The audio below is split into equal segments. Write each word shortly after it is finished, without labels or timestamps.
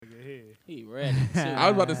He ready. I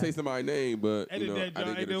was about to say somebody's name, but Edit you know, that, John. I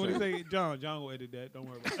didn't Hey, get a when chance. they say John will edit that. Don't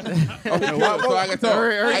worry about it. Okay, cool. So I can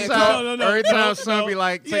talk. Every time son be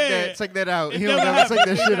like, take that out. He don't never take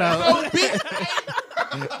that shit out.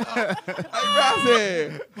 I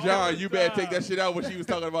said, John, you better take that shit out when she was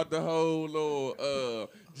talking about the whole little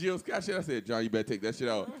Jill Scott shit. I said, John, you better take that shit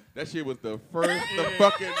out. That shit was the first,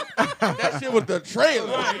 that shit was the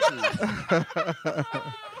trailer.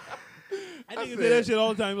 I niggas say that shit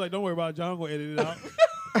all the time. Like, don't worry about it. John gonna edit it out.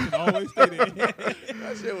 Can always stay there.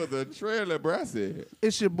 That shit was the trailer, bro. I said,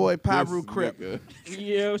 It's your boy Pyru this Crip. nigga.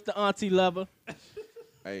 Yeah, it's the auntie lover.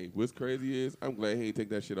 Hey, what's crazy is I'm glad he ain't take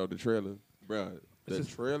that shit out the trailer, bro. The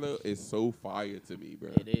trailer is so fire to me, bro.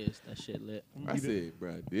 It is. That shit lit. I said,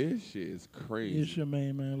 bro, this shit is crazy. It's your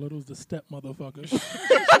man, Little's the step motherfucker.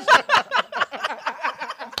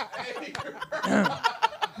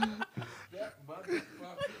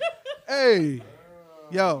 Hey,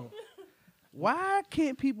 yo, why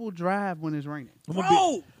can't people drive when it's raining?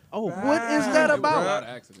 Bro! Oh, what is that A about? lot of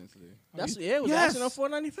accidents today. It was Yes. accident on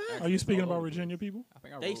 495. Are you speaking about Virginia people? I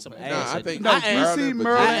think I They rolled some past. ass. I think No, that's DC,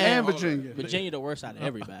 Maryland, and all Virginia. that. Virginia the worst out of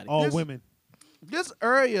everybody. All This- women. This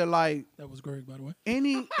area, like That was Greg, by the way.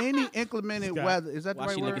 any inclement Scott. weather, is that the Watch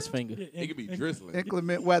right your word? nigga's finger. It could be drizzling.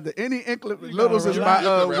 Inclement weather. Any inclement. Littles is my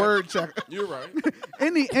relax. word checker. You're right.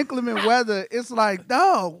 Any inclement weather, it's like,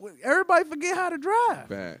 no, everybody forget how to drive.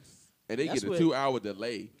 Facts. And they That's get a what- 2-hour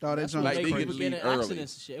delay. Oh, That's that's what Like, make they people get get in leave early.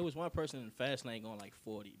 accidents and shit. It was one person in the fast lane going like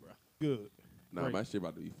 40, bro. Good. Nah, my shit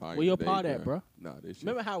about to be fire. Where your today, pot at, bro? Nah, this shit.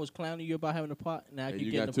 Remember how I was clowning you about having a pot? Now And you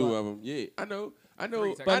you get got the 2 pot. of them. Yeah, I know.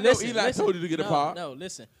 seconds. I know Eli told you to get a no, pot. No,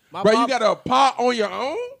 listen. My Bro, Bob, you got a pot on your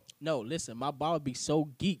own? No, listen. My Bob would be so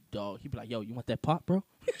geek, dog. He'd be like, yo, you want that pot, bro?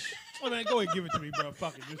 Well, man, go ahead and give it to me, bro.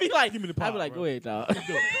 Fuck it. Just Be like, give me the pot, I'd be like, bro. go ahead, dog. Do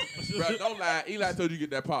it. Bro, don't lie. Eli told you to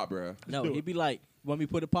get that pot, bro. No, do he'd it. be like, want me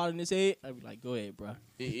to put a pot in his head? I'd be like, go ahead, bro.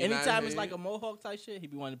 Eli Anytime it's said- like a mohawk type shit, he'd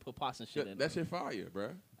be wanting to put pots and shit in That it. shit fire, bro.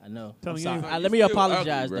 I know. Tell I'm me sorry. anything. Let me You still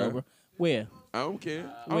apologize, ugly, though, bruh. bro. Where? I don't care.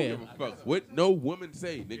 I don't Where? give a fuck. What no woman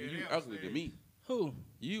say, nigga. You ugly to me. Who?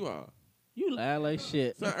 You are. You lie like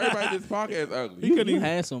shit. Son, everybody in this podcast ugly. You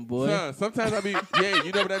handsome, boy. Son, sometimes I be, yeah,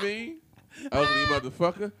 you know what I mean? Ugly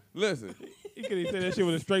motherfucker. Listen. He could have said that shit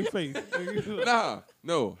with a straight face. Nah,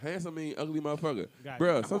 no, handsome mean ugly motherfucker. Got it.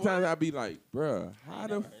 Bruh, sometimes I be like, bruh, how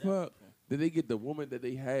the fuck did they get the woman that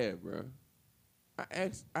they have, bruh? I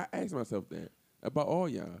ask myself that about all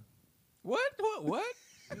y'all. What? What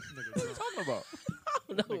are you talking about?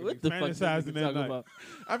 I don't know Nigga what be the fuck fantasizing you that talking night. about.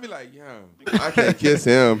 I be like, yo, I can't kiss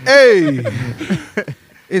him. Hey,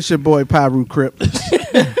 it's your boy Pyru Crip.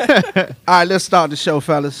 All right, let's start the show,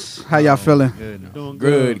 fellas. How y'all feeling Doing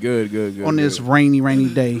Good. on this rainy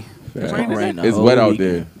day? It's raining today? Rain the It's whole wet out weekend.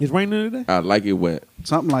 there. It's raining today? I like it wet.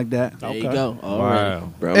 Something like that. There you Okay. go. All right.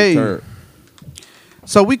 Bro, I'm Hey. turned.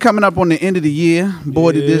 So we coming up on the end of the year.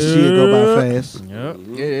 Boy, did this year go by fast. Yep.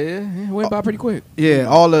 Yeah, it went by pretty quick. Yeah,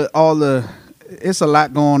 all the, it's a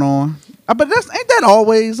lot going on. But ain't that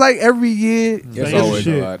always like every year? It's Same always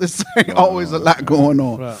shit. a lot. There's always a lot going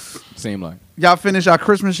on. Right. Seem like. Y'all finish our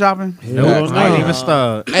Christmas shopping? Hell no. I ain't even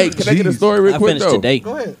start. Hey, can I get a story real I quick finished though? today.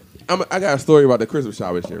 Go ahead. I got a story about the Christmas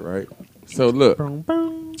shopping shit, right? So look,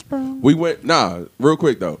 we went real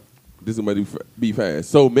quick though. This is gonna be fast.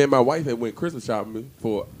 So me and my wife had went Christmas shopping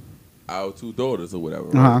for our 2 daughters or whatever.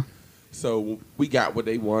 Right? Uh-huh. So we got what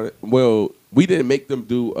they wanted. Well, we didn't make them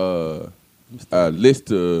do a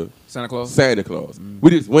list of Santa Claus. Santa Claus. We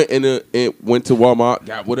just went and went to Walmart,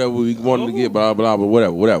 got whatever we wanted to get, blah blah blah,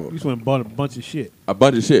 whatever. You just went and bought a bunch of shit A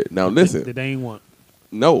bunch of shit. Now listen. that they ain't want.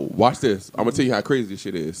 No, watch this. I'm gonna tell you how crazy this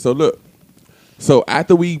shit is. So look. So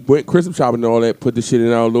after we went Christmas shopping and all that, put the shit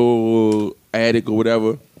in our little attic or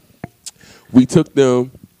whatever, we took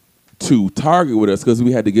them to Target with us because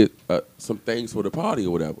we had to get some things for the party or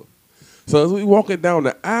whatever. So as we walking down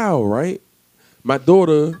the aisle, right, my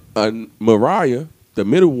daughter, Mariah, the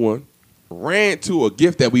middle one, ran to a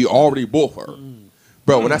gift that we already bought her.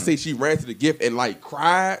 Bro, when I say she ran to the gift and like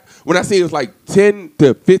cried, when I say it was like 10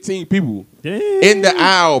 to 15 people in the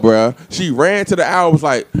aisle, bro, she ran to the aisle and was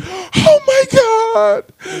like, oh my God,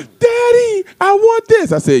 Daddy, I want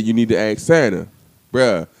this. I said, you need to ask Santa.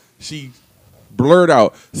 Bruh, she blurred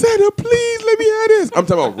out, Santa, please let me have this. I'm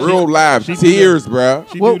talking about real live She do tears, bruh.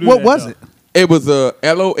 She What do what that, was though. it? It was a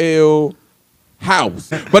LOL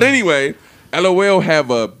house. But anyway, LOL have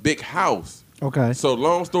a big house. Okay. So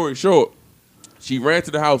long story short, she ran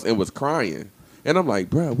to the house and was crying. And I'm like,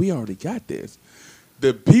 bruh, we already got this.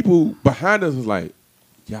 The people behind us was like,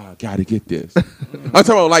 y'all gotta get this. I'm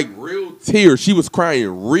talking about like real tears. She was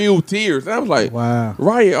crying real tears. And I was like, Wow.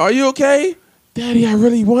 Ryan, are you okay? Daddy, I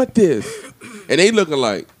really want this. And they looking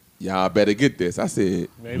like, y'all better get this. I said,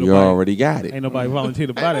 Ain't you nobody- already got it. Ain't nobody volunteered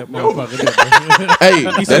to buy that motherfucker. Hey,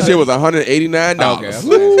 that shit was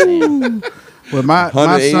 $189. Well, my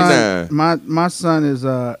 $189. my son is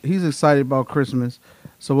he's excited about Christmas.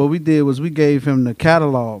 So what we did was we gave him the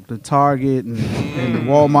catalog, the Target and the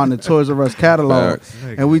Walmart and the Toys R Us catalog, Facts.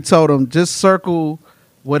 and we told him just circle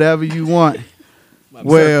whatever you want.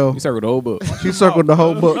 Well, You circled the whole book. she circled the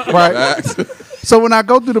whole book, right? Facts. So when I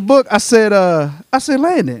go through the book, I said,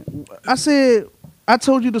 Landon, I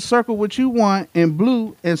told you to circle what you want in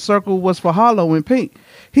blue and circle what's for Hollow in pink.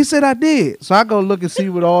 He said I did. So I go look and see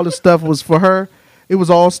what all the stuff was for her. It was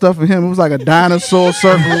all stuff for him. It was like a dinosaur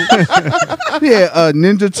circle. Yeah, a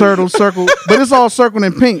Ninja Turtle circle. But it's all circled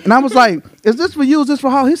in pink. And I was like, is this for you? Is this for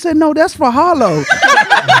Hollow? He said, no, that's for Hollow.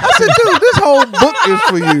 I said, dude, this whole book is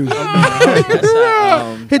for you.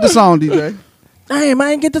 Hit the song, DJ. Damn,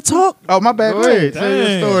 I ain't get to talk. Oh, my bad. Go ahead, tell your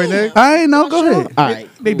Dang. story, nigga. I ain't know. Go ahead. All right.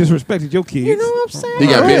 They disrespected your kids. You know what I'm saying? He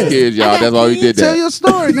got big kids, y'all. That's why we did Tell that. your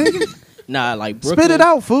story, nigga. Nah, like Brooklyn. Spit it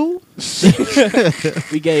out, fool.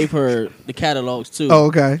 We gave her the catalogs too. Oh,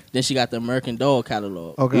 okay. Then she got the American Doll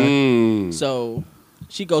catalog. Okay. Mm. So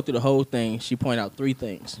she go through the whole thing. She point out 3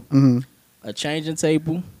 things: Mm-hmm. a changing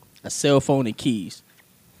table, a cell phone, and keys.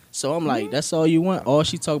 So I'm like, that's all you want? All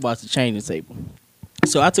she talk about is the changing table.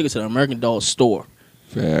 So I took her to the American Doll store.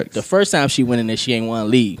 Facts. The first time she went in there, she ain't want to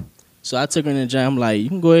leave. So I took her in the gym. I'm like, you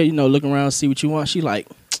can go ahead, look around, see what you want. She like,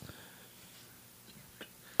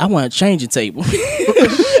 I want a changing table.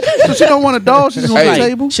 So she don't want a doll. She just want Hey. a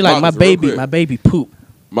table. She like, Marcus, my real baby, quick. my baby poop.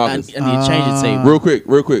 I Marcus, need a changing table.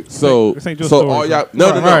 real quick. So, This ain't your so story, all y'all, son.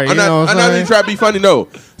 no. Right, you I'm know what I'm not saying? even trying to be funny. No.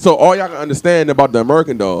 So all y'all can understand about the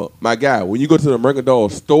American Doll, my guy. When you go to the American Doll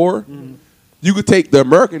store, you could take the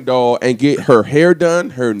American Doll and get her hair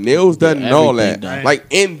done, her nails done, Yeah, and all everything that, done. like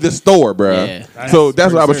in the store, bruh. Yeah. So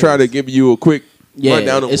that's what I was pretty trying to give you a quick Yeah,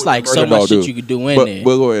 rundown of it's what like the so American much Doll shit do. you could do in But there.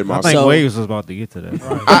 we'll go ahead, I Marcus. think So- Waves was about to get to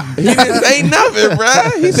that. He didn't say nothing,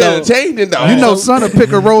 bruh. He said So- changing though. You know, son will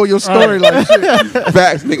pick a roll your story like shit.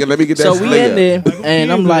 Facts, nigga. Let me get that. So we in straight. there,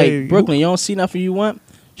 and I'm Here's the like, baby. Brooklyn, you don't see nothing you want?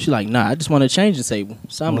 She like, nah, I just want to change the table.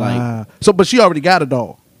 So I'm like, Wow. So, but she already got a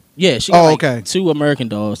doll. yeah, she got Oh, like okay. 2 American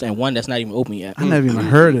Dolls and 1 that's not even open yet. I never even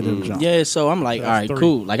heard of them. John. Yeah, so I'm like, all right, 3.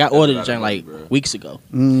 cool. Like I ordered the joint like weeks ago.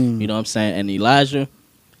 Mm. You know what I'm saying? And Elijah,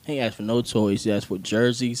 he asked for no toys. He asked for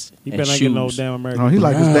jerseys He and better not shoes. get no damn American. Oh, he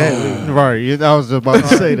like his dad. Right, I was about to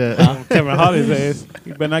say that. Kevin Holly's ass.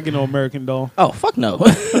 He better not get no American Doll. Oh fuck no!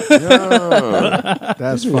 Yeah.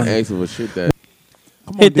 That's You funny. asking for shit that.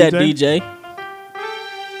 Come on, Hit that DJ.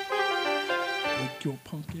 Wake your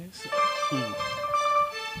punk ass up.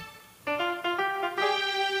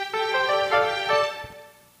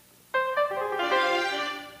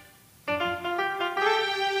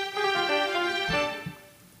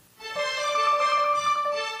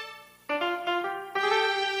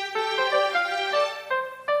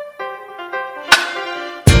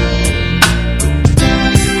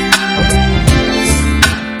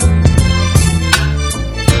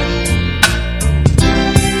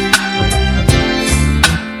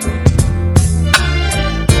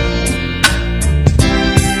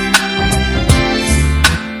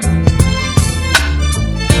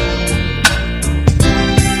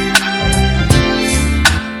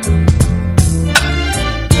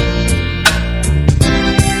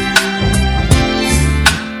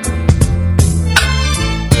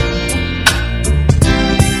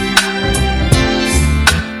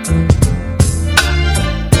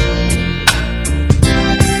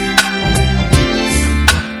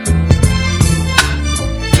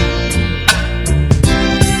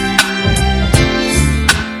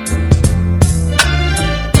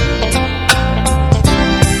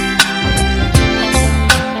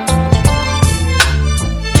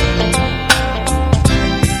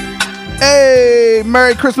 Hey,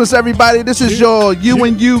 Merry Christmas, everybody. This is your You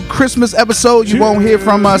and You Christmas episode. You won't hear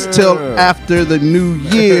from us till after the new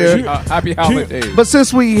year. Happy holidays. But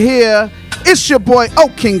since we here, it's your boy O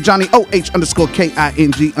King Johnny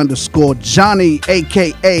OH_KING_Johnny,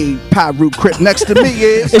 aka Pyru Crip. Next to me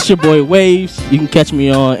is It's your boy Waves. You can catch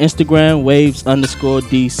me on Instagram,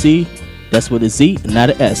 Waves_DC. That's with a Z,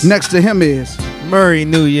 not an S. next to him is Murray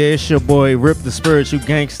New Year, it's your boy Rip the Spiritual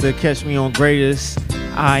Gangster. Catch me on Greatest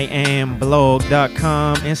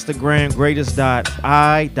IamBlog.com, Instagram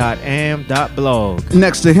greatest.I.am.blog.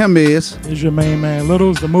 Next to him is. Is your main man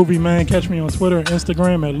Littles, the movie man. Catch me on Twitter and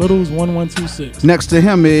Instagram at Littles1126. Next to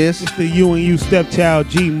him is. It's the you and you stepchild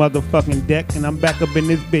G motherfucking deck, and I'm back up in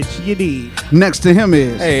this bitch. You dig? Next to him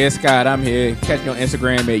is. Hey, it's Scott. I'm here. Catch me on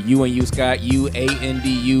Instagram at UNU Scott,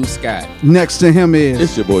 UANDU Scott. Next to him is.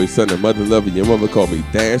 It's your boy, son of mother loving. Your mother called me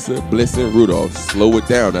Dancer, Blitzen, Rudolph. Slow it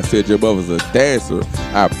down. I said your mother's a dancer.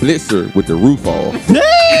 I blitz her with the roof off.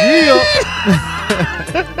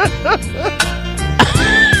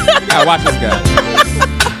 I watch this guy.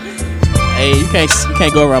 Hey, you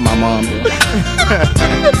can't go around my mom. Bro.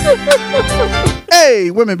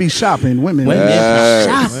 Hey, women be shopping. Women be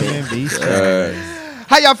shopping.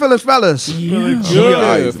 How y'all feeling, fellas? Feeling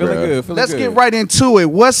Nice, good. Let's get right into it.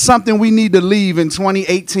 What's something we need to leave in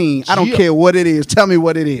 2018? I don't care what it is. Tell me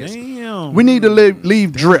what it is. Damn. We need to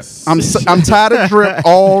leave drip. I'm tired of drip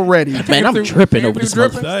already. Man, I'm dripping over this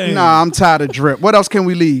motherfucker. Dang. Nah, I'm tired of drip. What else can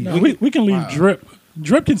we leave? No, we can leave drip.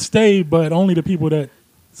 Drip can stay, but only the people that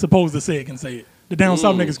supposed to say it can say it. The down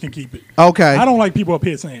south niggas can keep it. Okay. I don't like people up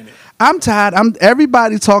here saying it. I'm tired.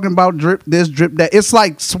 Everybody talking about drip this, drip that. It's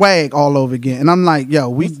like swag all over again. And I'm like, yo,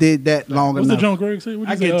 we did that long What's the enough. John Greg say?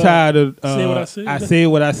 I get tired of say what I said. I said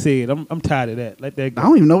what I said. I'm tired of that. Let that I go.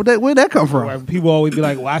 don't even know where that come from. Right, people always be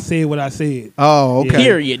like, "Well, I said what I said." Oh, okay.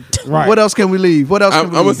 Period. Right. What else can we leave? What else I'm can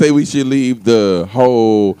we gonna leave? say we should leave the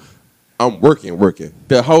whole. I'm working.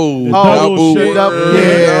 The whole double double shit. word,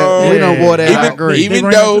 Yeah, we done wore that Even, out. agree. even They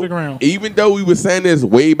ran into the ground. though we were saying this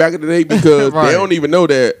way back in the day because Right. they don't even know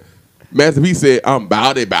that Master P said I'm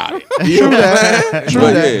about it. You True know what I'm that. saying? True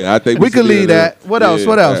But that. yeah, I think We could should leave that. What else? Yeah,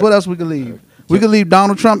 What else? that. What else we could leave? We could leave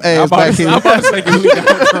Donald Trump ass back here. I'm about to say, can we leave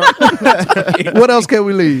Trump? What else can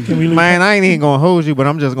we leave? Can we leave? Man, I ain't even gonna hold you, but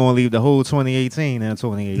I'm just gonna leave the whole 2018 and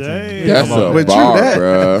 2018. Damn. That's a But true bar, that.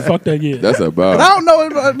 bruh. Fuck that year. That's a But I bar. don't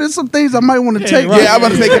know. There's some things I might want to take. Yeah, I'm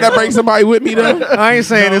about to say, can I bring somebody with me though? I ain't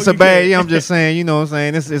saying No, it's a you bad can't. year. I'm just saying, you know what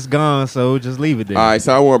I'm saying? It's gone, so just leave it there. All right,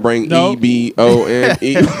 so I want to bring No. EBONE.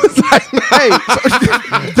 Hey,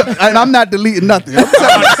 and I'm not deleting nothing. I'm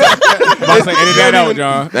about to say, edit that out,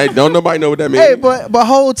 John. Hey, don't nobody know what that means. Hey, but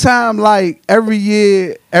whole time, like every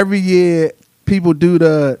year, people do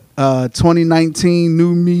the 2019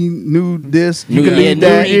 new me, new this. You New can year, leave new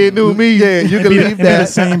that. me. New me. Yeah, you can Be the- leave and be the that.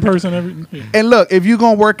 same person every. Yeah. And look, if you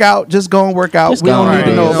gonna work out, just go and work out. Just We go don't on. need to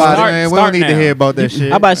Right. know You know about what? it. Man, we Start don't need to now. hear about that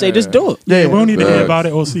shit. I about to say, just do it. Yeah, we don't need to hear Facts. about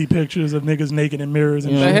it or see pictures of niggas naked in mirrors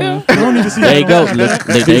and The shit. hell? We don't need to see There you go. that.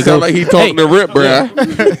 There He you go. sound like he talking to Rip,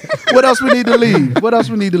 bruh. What else we need to leave? What else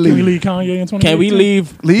we need to Can we leave? leave Kanye in 2018? Can we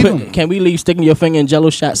leave? Leave him. Can we leave sticking your finger in Jello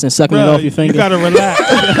shots and sucking it Bruh, off your finger? You gotta relax.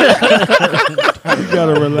 You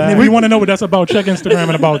gotta relax. And if you want to know what that's about, check Instagram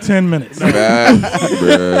in about 10 minutes. Facts,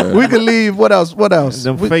 bruh. We could leave. What else? What else?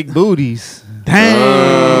 Them fake booties.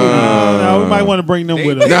 No, we might want to bring them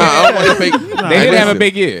with us. Nah, I don't want to fake. They didn't have a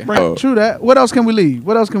big year. Oh, True that. What else can we leave?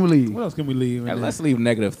 What else can we leave? What else can we leave? Now, let's leave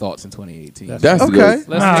negative thoughts in 2018. that's Okay. good. Let's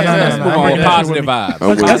Nah, let's nah, move nah. on Bring with that shit positive with me. vibes. I'm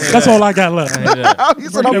with That's all I got left. He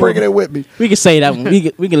said I'm bringing it with me. We can say that one.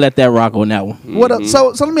 We can let that rock on that one. What?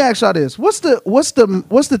 So let me ask y'all this. What's the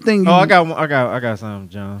thing? Oh, I got something,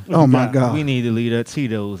 John. Oh my got? God. We need to leave that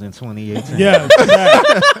Tito's in 2018. Yeah.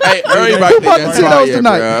 Hey, everybody Who bought think that's the Tito's fire,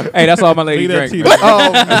 tonight? bruh. Hey, that's all my lady Leave that drink. Tito's.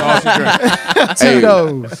 Oh, That's all she drink.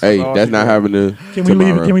 Tito's. Hey, that's not having to. Can we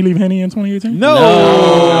leave? Can we leave Henny in 2018?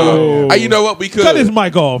 No. Hey, you know what? We could. Cut his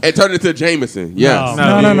mic off. And turn it to Jameson. Yes.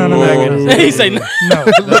 No. He say no. No.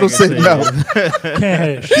 Little said no. Can't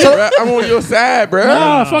have shit. Bruh, I'm on your side, bruh.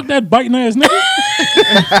 Nah, fuck that biting ass nigga.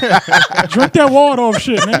 Drink that water off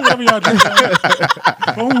shit, nigga. Whatever y'all drink.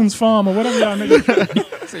 Bones Farm or whatever y'all niggas drink.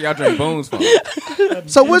 So y'all drink Boone's phone.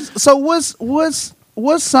 So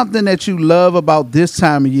what's something that you love about this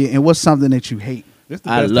time of year, and what's something that you hate? This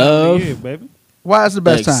the I best love- time of the year, baby. Why is the The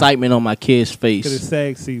best time? excitement on my kid's Because it's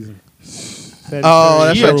face. SAG season. Oh,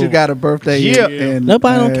 that's Yeah. right. You got a birthday. Yeah. And,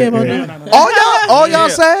 Nobody don't care about yeah. that. All y'all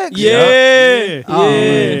SAG? Yeah.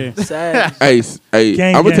 Sad. Hey,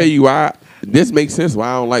 Gang, I'm gonna gang. tell you why. This makes sense. Why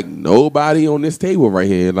I don't like nobody on this table right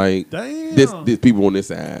here. Like Damn. this people on this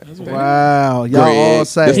side. Wow, y'all all Greg, the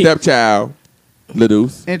SAG. stepchild,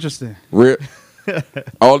 Littles, Interesting. Rip.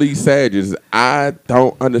 All these Sages, I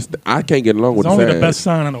don't understand. I can't get along It's with only the the Sag. best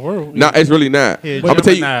sign in the world. No, it's really not. Yeah, I'm gonna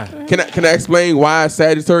tell you. Gemini. Can I explain why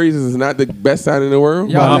Sagittarius is not the best sign in the world?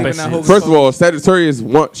 Y'all Opposites. making that whole First of all, Sagittarius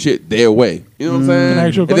want shit their way. You know what I'm saying? Can I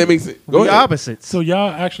ask you a And that question? makes it. Go We ahead. opposites. So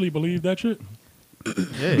y'all actually believe that shit?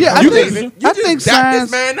 Yeah, I You think just, I think dapped this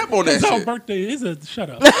signs. man up on that It's our shit. birthday. It's a shut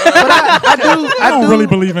up. I I don't really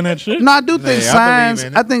believe in that shit. No, I do think Yeah, I signs.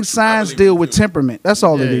 believe in I it. think signs believe deal it with too. temperament. That's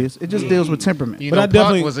all it Yeah. is. It just deals with temperament. You But know, I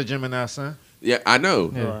definitely- Puck was a Gemini son. Yeah, I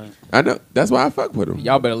know. Yeah. I know. That's why I fuck with him.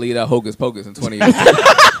 Y'all better leave that hocus pocus in 2018.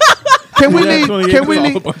 Can we Yeah, leave? 28 Can we all a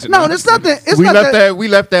leave? bunch of No, there's nothing. It's We not left that. We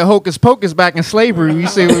left that hocus pocus back in slavery. We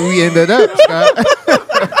see where we ended up, Scott.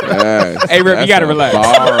 Yes, Hey, Rip, you that's gotta a relax.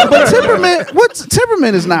 bar. But temperament. What's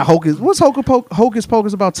temperament is not hocus. What's hocus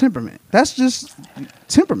pocus about temperament? That's just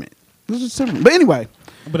temperament. This is temperament. But anyway,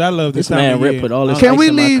 But I love this This time man of Rip year. put all this can ice we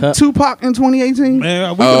in my leave cup. Tupac in 2018?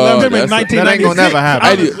 Man, we can Oh, love him in that's- 1996. that ain't gonna never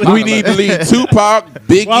happen. Hey, we need to leave Tupac,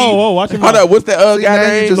 Biggie. Whoa, watch him Hold out. up, what's that other See, guy now you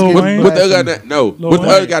name? just Lil What's Wayne. what's the other guy name? No, Lil what's the Wayne.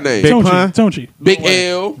 other guy name? Big Tunchi. Pun. Tunchi. Big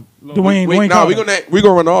L. Dwayne No, Carter. we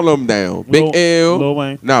gonna run all of them down. Big L. Lil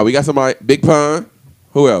Wayne. No, we got somebody. Big Pun.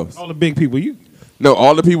 Who else? All the big people. You No,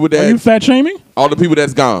 all the people Are you that fat shaming? all the people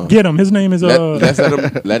that's gone. Get him. His name is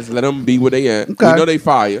Let's let them be where they at. Okay. We know they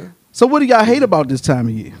fire. So what do y'all hate about this time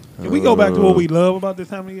of year? Can we go back to what we love about this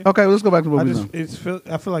time of year? Okay, let's go back to what we know.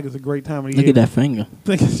 I feel like it's a great time of year. Look at that finger.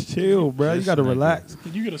 Think it's chill, bro. You got to relax.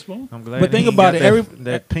 Did you get a spoon? I'm glad. But think he ain't about got it,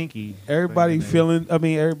 that pinky. Everybody feeling. I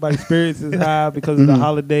mean, everybody's spirits is high because of the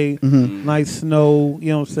holiday. Nice snow. You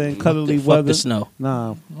know what I'm saying? Cuddly Fuck weather. the snow.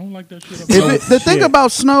 Nah. I don't like that shit. The thing shit.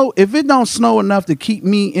 about snow, if it don't snow enough to keep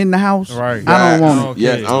me in the house, Right. I don't want it.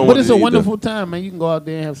 Yes, I don't But want it's it a either. wonderful time, man. You can go out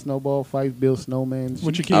there and have snowball fights, build snowmen.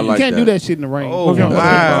 With your I kids. like You can't do that. that shit in the rain. Oh, You can't-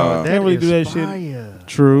 wow. Can't really do that shit.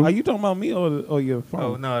 True. Are you talking about me or your phone?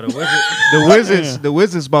 Oh no, the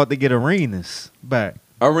Wizards about to get Arenas back.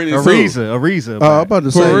 Ariza I'm back. about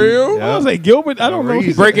to For say. real? I was like Gilbert. I don't know.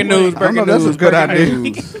 Ariza. Breaking news. I don't know, Breaking that's news. a good breaking idea.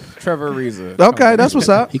 news. Trevor Ariza. Okay, that's what's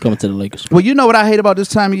up. He coming to the Lakers. Well, you know what I hate about this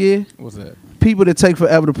time of year? What's that? People that take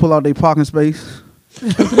forever to pull out their parking space.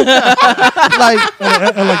 like,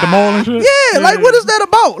 At like the mall and shit? yeah, like what is that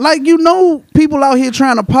about? Like, you know, people out here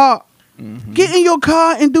trying to park. Get in your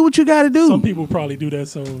car and do what you got to do. Some people probably do that,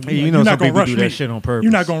 so Hey, you you're know not some gonna people rush do me. that shit on purpose.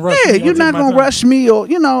 You're not gonna rush Yeah, me. I'll you're take not my gonna time. rush me, or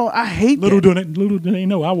I hate Little that. do they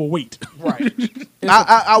know, I will wait. Right.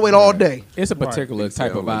 I wait all day. It's a particular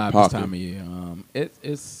type of vibe Pocket. this time of year.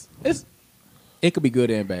 It could be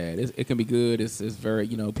good and bad. It can be good. It's very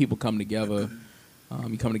people come together.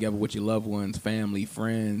 You come together with your loved ones, family,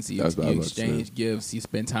 friends. You That's what I was about to exchange gifts. You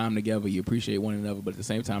spend time together. You appreciate one another. But at the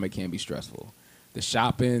same time, it can be stressful. The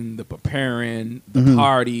shopping, the preparing, the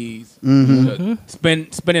parties, the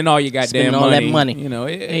spending all your goddamn Spending all that money.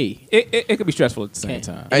 It could be stressful at the same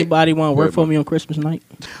time. Anybody want to work for me on Christmas night?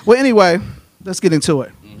 Well, anyway, let's get into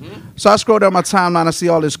it. So I scroll down my timeline. I see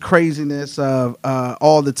all this craziness of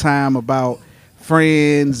all the time about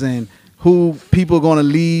friends and who people are going to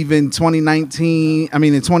leave in 2019. I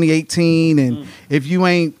mean, in 2018, and if you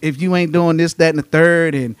ain't doing this, that, and the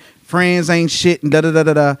third, and friends ain't shit, and da da da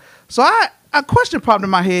da da. So a question popped in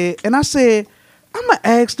my head, and I said, I'm gonna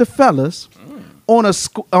ask the fellas on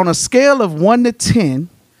a scale of 1 to 10,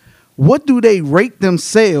 what do they rate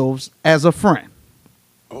themselves as a friend?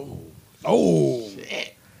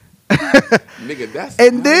 Nigga, that's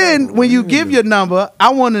And then when you give your number, I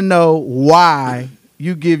want to know why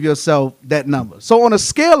you give yourself that number. So on a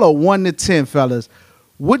scale of 1 to 10, fellas,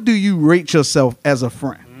 what do you rate yourself as a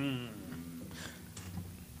friend?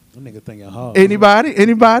 That nigga thinking hard.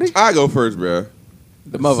 Anybody? I go first, bro.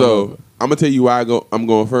 The mother. So I'm gonna tell you why I'm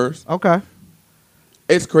going first. Okay.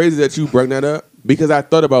 It's crazy that you bring that up because I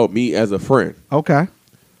thought about me as a friend. Okay.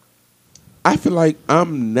 I feel like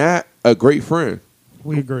I'm not a great friend.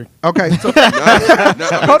 We agree. Okay. So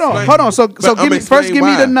Hold hold on. So first give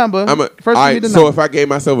me the number. So if I gave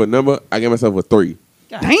myself a number, I gave myself a 3.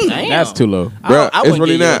 Damn. That's too low. Bruh, I it's wouldn't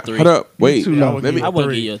really give you a not. 3. Hold up. Wait. too low. Let me. I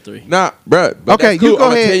wouldn't give you a 3. Nah, bruh. But Okay, that's cool. you go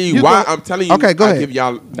I'm ahead. tell you You why go- I'm telling you. Okay, go I ahead. give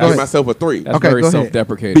y'all Go give ahead. myself a 3 That's Okay, very go ahead.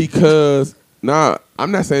 self-deprecating. because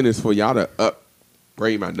I'm not saying this for y'all to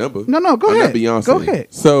upgrade my number. No, go I'm ahead. Not Beyonce. Go ahead.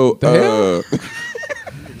 So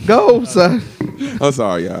Go, son. I'm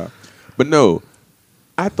sorry, y'all. But no,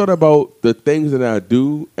 I thought about the things that I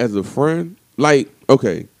do as a friend. Like,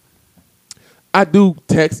 okay, I do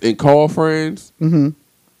text and call friends,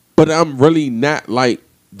 but I'm really not like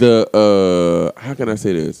the, how can I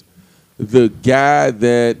say this? The guy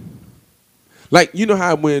that, like, you know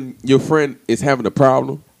how when your friend is having a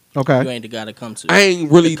problem? You Okay. ain't the guy to come to. I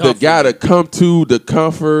ain't really the guy to come to the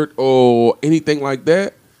comfort or anything like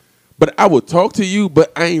that. But I would talk to you,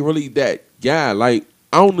 but I ain't really that guy. Like,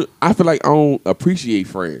 I feel like I don't appreciate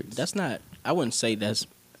friends. That's not. I wouldn't say that's.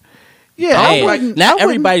 Yeah, Hey, I wouldn't. not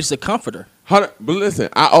everybody's the comforter. But listen,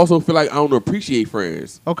 I also feel like I don't appreciate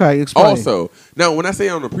friends. Okay, explain. Also, now when I say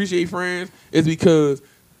I don't appreciate friends, it's because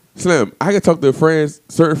Slim, I can talk to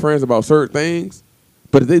certain friends about certain things,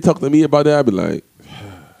 but if they talk to me about that, I'd be like,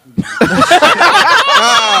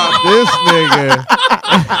 This nigga.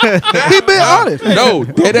 He been honest. no,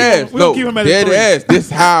 dead ass. We'll No, keep him at dead 3. ass. This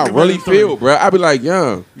is how I really feel, bro. I'd be like,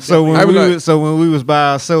 young. So when I we be like- was, so when we was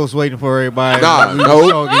by ourselves waiting for everybody, Nah, we was no.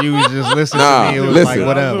 talking, you was just listening Nah, to me. It was listen. like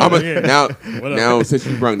whatever. Yeah. Now since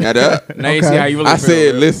you brought that up, Now you see how you really I feel,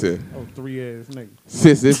 said, bro. listen, Oh, 3 ass nigga.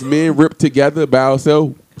 since this men rip together by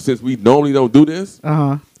ourselves, since we normally don't do this,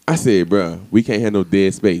 I said, bro, we can't have no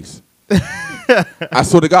dead space. I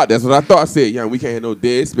swear to God, that's what I thought. I said, yeah, we can't have no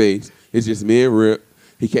dead space. It's just me and Rip.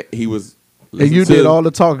 He was. And you did all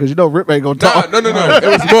the talking because you know Rip ain't gonna Nah, talk. no. It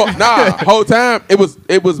was more. Whole time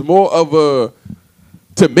it was more of a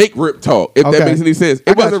to make Rip talk. If Okay. that makes any sense.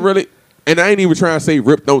 I It got wasn't you. really. And I ain't even trying to say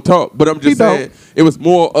Rip don't talk, but I'm He just saying don't. it was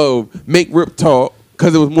more of make Rip talk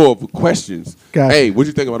because it was more of questions. Gotcha. Hey, what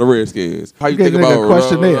you think about the Redskins? How you gave think nigga about a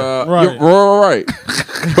questionnaire. Right. Right.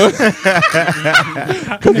 But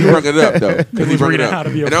because he brought it up though, because he was brought it reading up, how to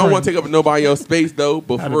be a and I don't want friend. to take up nobody else's space though.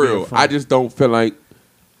 But How for to be a real, friend. I just don't feel like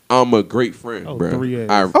I'm a great friend, Oh, bro. 3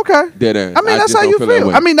 I A's. Okay. dead ass. I mean, that's just how don't you that feel.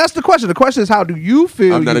 way. I mean, that's the question. The question is, how do you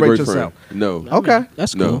feel I'm not you a rate great yourself? friend. No. Okay.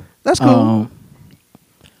 That's No. cool. That's cool.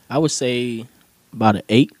 I would say about an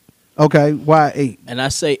 8. Okay. Why 8? And I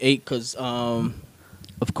say 8 because, of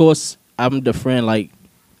course, I'm the friend. Like,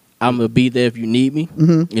 I'm gonna be there if you need me.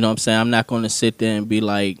 Mhm. You know what I'm saying? I'm not gonna sit there and be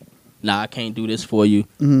like, "Nah, I can't do this for you."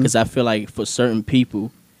 Mhm. Because I feel like for certain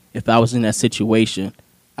people, if I was in that situation,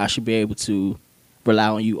 I should be able to rely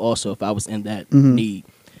on you also if I was in that Mhm. need.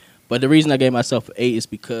 But the reason I gave myself an 8 is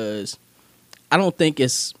because I don't think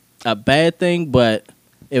it's a bad thing. But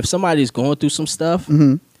if somebody's going through some stuff,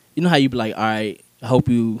 Mhm. you know how you be like, all right, I hope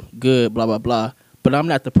you good, blah, blah, blah. But I'm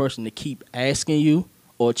not the person to keep asking you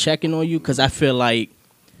or checking on you because I feel like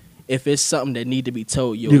if it's something that need to be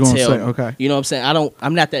told, you'll You're gonna tell say, me. okay. You know what I'm saying?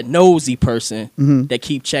 I'm not that nosy person Mhm. that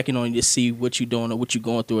keep checking on you to see what you're doing or what you're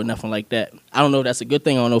going through or nothing like that. I don't know if that's a good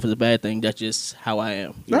thing. I don't know if it's a bad thing. That's just how I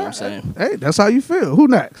am. You know what I'm saying? Hey, that's how you feel. Who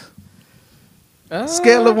next?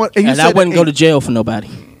 Scale of 1. And I said wouldn't go to 8. jail for nobody.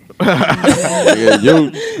 Yeah,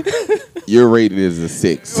 your rating is a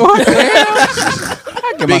 6.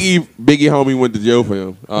 Biggie homie went to jail for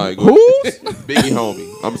him. All right, go ahead. Biggie homie.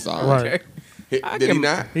 I'm sorry. Right. Did he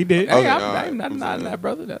not? He did. Okay, Hey, all right. I'm not denying that,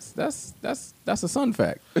 brother. That's a son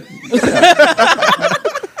fact.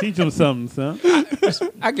 Teach him something, son.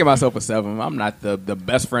 I give myself a 7. I'm not the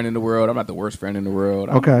best friend in the world. I'm not the worst friend in the world.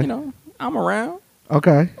 Okay. I'm around.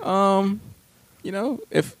 Okay.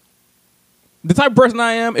 If the type of person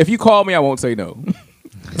I am, if you call me, I won't say no.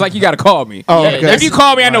 It's like you got to call me. Oh, Yeah, okay. If you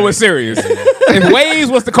call me, I know it's serious. If Waze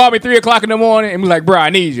was to call me 3:00 in the morning and be like, "Bro, I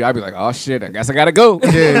need you," I'd be like, "Oh shit, I guess I gotta go."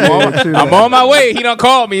 I'm on my way. He done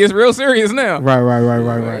called me. It's real serious now.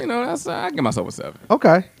 Right. You know, I give myself a 7.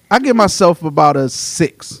 Okay. I give myself about a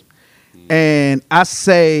 6. And I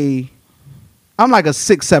say I'm like a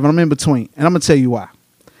 6, 7. I'm in between. And I'm going to tell you why.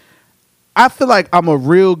 I feel like I'm a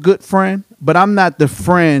real good friend, but I'm not the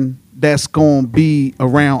friend that's going to be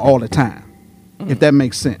around all the time, if that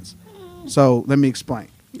makes sense. So let me explain.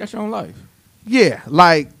 You got your own life. Yeah,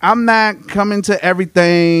 like I'm not coming to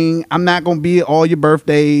everything. I'm not going to be at all your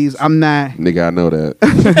birthdays. I'm not. Nigga, I know that.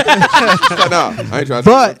 No, I ain't trying to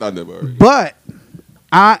But- say Thunderbird. But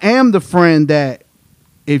I am the friend that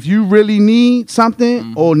if you really need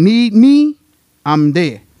something or need me, I'm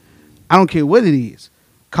there. I don't care what it is.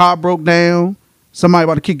 Car broke down, somebody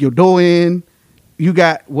about to kick your door in, you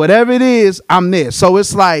got whatever it is, I'm there. So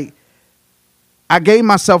it's like I gave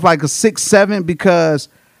myself like a 6, 7 because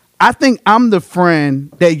I think I'm the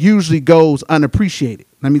friend that usually goes unappreciated.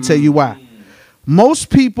 Let me tell you why. Most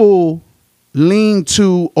people lean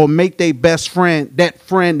to or make their best friend that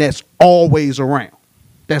friend that's always around,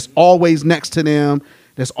 that's always next to them,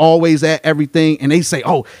 that's always at everything. And they say,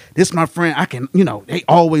 oh, this is my friend. I can, they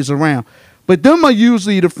always around. But them are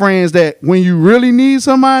usually the friends that when you really need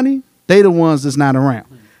somebody, they the ones that's not around.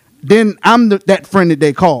 Then I'm that friend that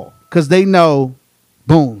they call because they know,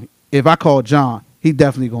 boom, if I call John, he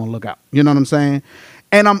definitely going to look out. You know what I'm saying?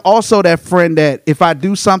 And I'm also that friend that if I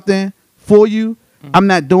do something for you, I'm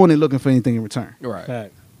not doing it looking for anything in return. Right.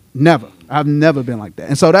 Fact. Never. I've never been like that.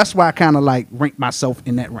 And so that's why I kind of like rank myself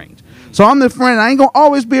in that range. So I'm the friend. I ain't going to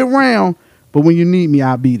always be around, but when you need me,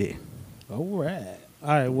 I'll be there. All right. All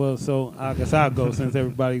right, well, so I guess I'll go since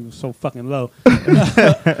everybody was so fucking low.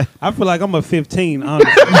 I feel like I'm a 15,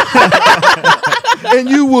 honestly. And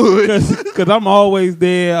you would. Because I'm always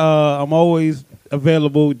there. I'm always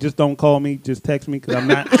available. Just don't call me. Just text me because I'm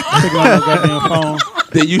not picking up no goddamn phone.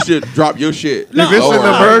 Then you should drop your shit. If it's an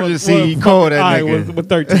emergency, you call that all right, nigga. with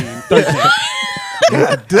 13.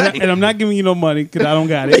 And I'm not giving you no money because I don't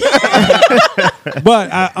got it.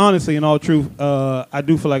 But I honestly, in all truth, I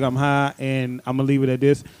do feel like I'm high, and I'm gonna leave it at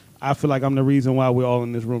this. I feel like I'm the reason why we're all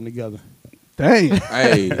in this room together. Damn.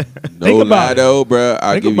 Hey, no Think about lie it. though, bro.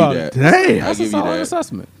 I'll Think give you about that. it. Damn. I'll That's a give you solid that.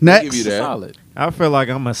 assessment. Next. Give you that. Solid. I feel like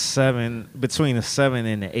I'm a 7, between a 7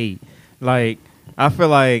 and an 8. Like, I feel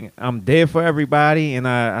like I'm there for everybody, and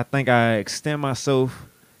I think I extend myself.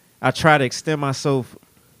 I try to extend myself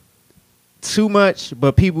too much,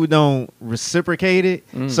 but people don't reciprocate it.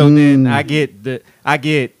 So then I get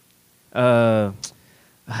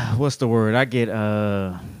what's the word? I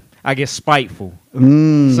get spiteful.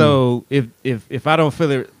 So if I don't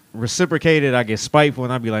feel it reciprocated, I get spiteful,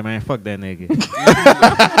 and I be like, man, fuck that nigga.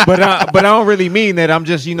 but I don't really mean that. I'm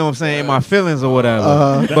just, you know what I'm saying, in my feelings or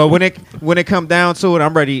whatever. But when it come down to it,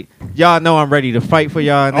 I'm ready. Y'all know I'm ready to fight for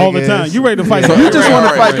y'all niggas. All the time. You ready to fight? You just want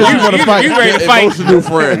to fight because you want to fight. You ready to fight? Emotional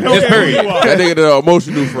friend. Just period. That nigga the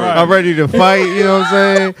emotional friend. I'm ready to fight, you know what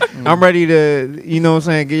I'm saying? I'm ready to, you know what I'm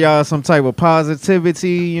saying, give y'all some type of positivity,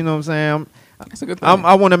 you know what I'm saying? That's a good thing.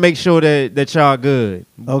 I want to make sure that y'all good.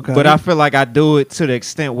 Okay. But I feel like I do it to the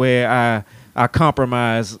extent where I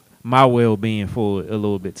compromise my well-being for a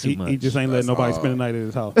little bit too much. He just ain't letting nobody spend the night at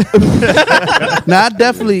his house. Now I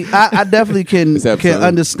definitely can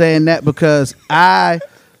understand that because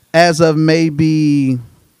as of maybe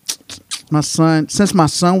since my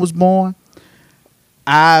son was born,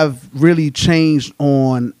 I've really changed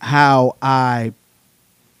on how I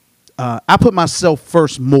put myself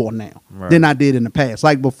first more now than I did in the past.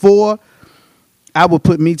 Like before, I would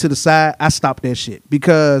put me to the side. I stopped that shit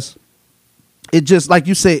because it just, like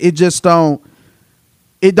you said, it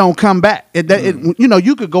don't come back. You know,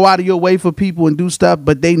 you could go out of your way for people and do stuff,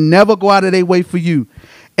 but they never go out of their way for you.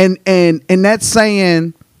 And that's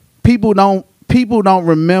saying people don't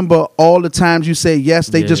remember all the times you say yes.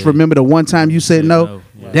 They just remember the one time you said no.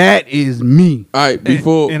 Yeah. That is me. All right,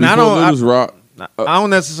 before Lil's Rock. I don't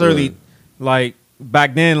necessarily like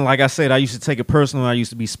back then. Like I said, I used to take it personal. I used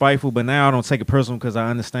to be spiteful, but now I don't take it personal because I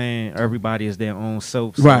understand everybody is their own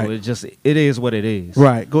self. So Right. it is what it is.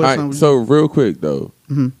 Right. Go ahead. All right, so real quick though,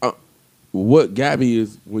 what got me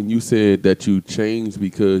is when you said that you changed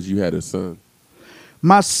because you had a son.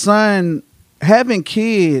 My son having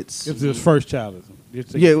kids. It's his first child.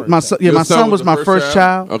 My son was my first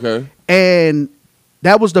child. Okay. And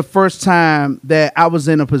that was the first time that I was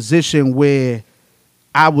in a position where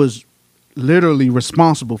I was literally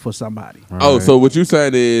responsible for somebody. Right. Oh, so what you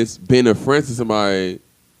saying is being a friend to somebody.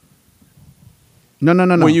 No.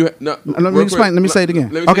 When you Let me explain. Let me say it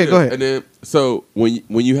again. Okay, go ahead. And then, so when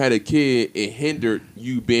you had a kid, it hindered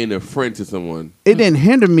you being a friend to someone. It didn't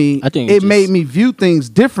hinder me. I think it made me view things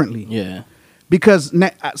differently. Yeah. Because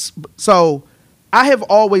so I have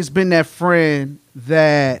always been that friend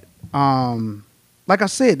that, like I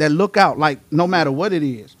said, that look out. Like no matter what it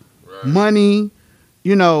is, money,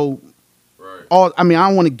 you know. All, I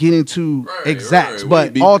don't want to get into exacts,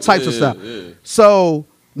 but all types of stuff. Yeah. So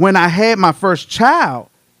when I had my first child,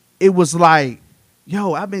 it was like,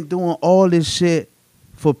 yo, I've been doing all this shit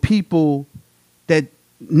for people that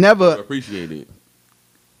never appreciate it.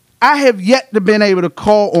 I have yet to been able to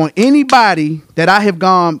call on anybody that I have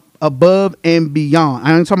gone above and beyond.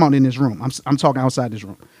 I ain't talking about in this room. I'm talking outside this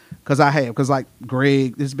room. Because I have. Because like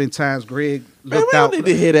Greg, there's been times Greg looked out. Need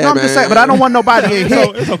to hear that, no, I'm just saying, but I don't want nobody in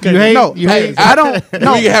here. It's okay. I don't.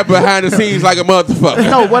 No. We can have behind the scenes like a motherfucker.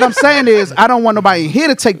 No, what I'm saying is I don't want nobody in here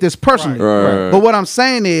to take this personally. Right. But what I'm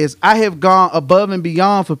saying is I have gone above and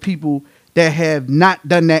beyond for people that have not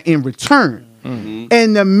done that in return. Mm-hmm.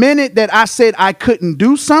 And the minute that I said I couldn't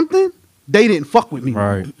do something, they didn't fuck with me.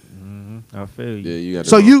 Right. Mm-hmm. I feel you. Yeah,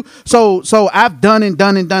 you got so I've done and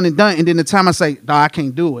then the time I say, no, I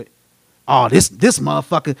can't do it. Oh, this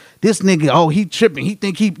motherfucker, this nigga, oh, he tripping. He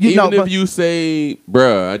think he, Even if you say,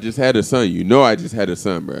 bruh, I just had a son, I just had a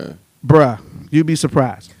son, bruh. Bruh, you'd be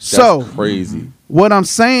surprised. That's crazy. What I'm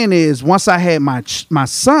saying is once I had my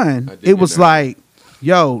son, it was like,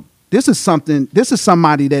 yo, this is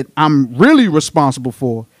somebody that I'm really responsible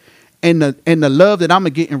for. And the love that I'm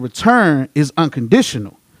going to get in return is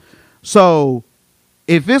unconditional. So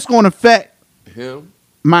if it's going to affect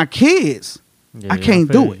my kids, I can't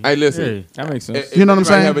do it. Hey, listen. Yeah, that makes sense. You know what I'm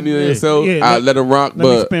saying? Have any of yourself, Yeah, I'll let them rock. Let me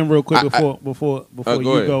but spin real quick before go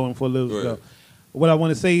you ahead. go and before Lil go. What I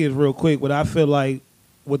want to say is real quick. What I feel like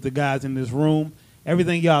with the guys in this room,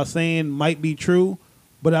 everything y'all saying might be true,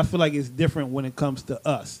 but I feel like it's different when it comes to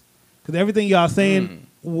us. Because everything y'all saying,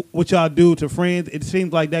 what y'all do to friends, it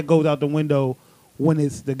seems like that goes out the window when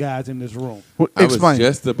it's the guys in this room. I was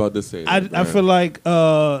just about to say that. I feel like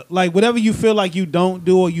whatever you feel like you don't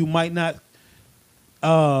do or you might not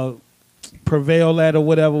prevail at or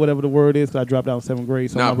whatever the word is. 'Cause I dropped out in 7th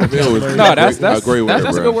grade. So Nah, I'm prevail is vocabulary. No, that's a great word, that's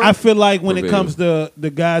a bro. good word. I feel like when it Prevail. comes to the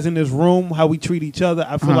guys in this room, how we treat each other,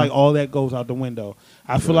 I feel like all that goes out the window.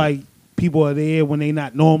 I feel like people are there when they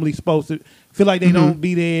not normally supposed to. Feel like they don't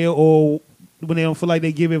be there, or when they don't feel like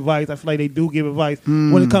they give advice. I feel like they do give advice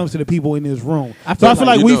when it comes to the people in this room. I So I feel feel like-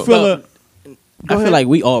 like you we know- feel a I feel like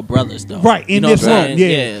we all brothers though. right in You know this what I'm room.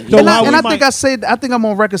 saying? Yeah. So And how we I might- think I'm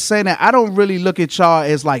on record saying that I don't really look at y'all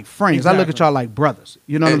as like friends. I look at Exactly. y'all like brothers.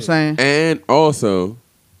 You know what I'm saying? And also,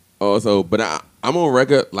 but I'm on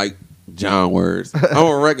record like John words. I'm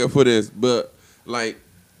on record for this, but like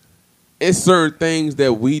it's certain things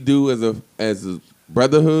that we do as a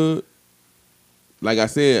brotherhood. Like I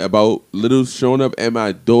said about Little showing up at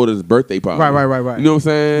my daughter's birthday party. Right. You know what I'm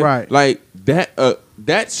saying? Right. Like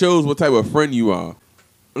that shows what type of friend you are.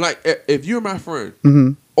 Like if you're my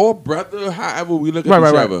friend or brother, however we look at Right,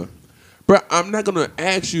 each right. other, but I'm not gonna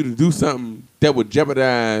ask you to do something that would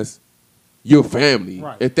jeopardize your family.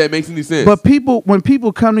 Right. If that makes any sense. But when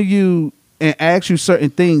people come to you and ask you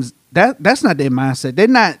certain things, that's not their mindset.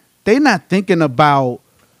 They're not thinking about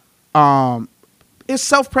it's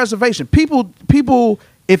self-preservation. People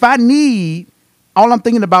if I need, all I'm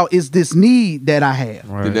thinking about is this need that I have.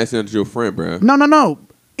 Right. then that's not your friend, bro. No.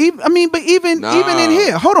 Even in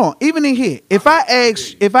here, hold on. Even in here, if I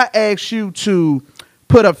ask you to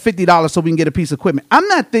put up $50 so we can get a piece of equipment, I'm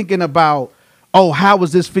not thinking about, how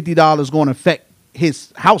is this $50 going to affect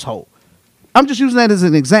his household? I'm just using that as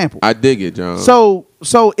an example. I dig it, John. So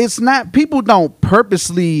it's not, people don't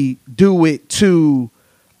purposely do it to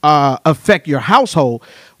affect your household.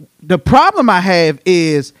 The problem I have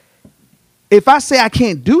is if I say I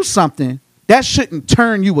can't do something, that shouldn't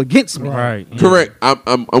turn you against me. Right. Yeah. Correct.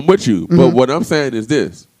 I'm with you. But what I'm saying is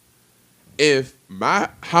this: if my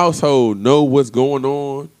household know what's going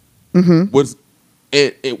on, what's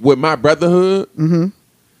with my brotherhood,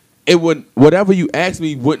 it would whatever you ask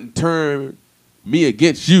me wouldn't turn me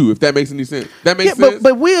against you. If that makes any sense. That makes sense.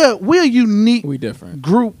 But we're a unique We different.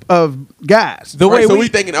 group of guys. The way so we we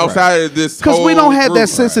thinking outside of this Because we don't have whole that group.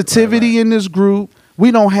 sensitivity in this group. We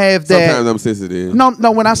don't have that. Sometimes I'm sensitive.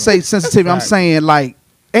 No. When I say sensitivity, I'm saying like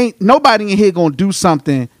ain't nobody in here gonna do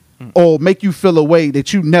something or make you feel a way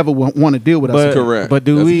that you never want to deal with us. But, correct. But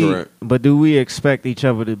do That's we? correct. But do we expect each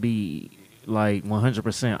other to be like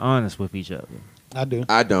 100% honest with each other? I do.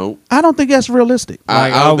 I don't. I don't think that's realistic. I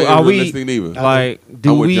don't think it's realistic neither. Like,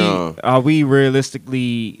 do I'm with we? John. Are we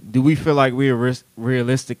realistically? Do we feel like we're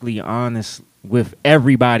realistically honest with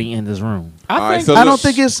everybody in this room? All right, I think so I look, don't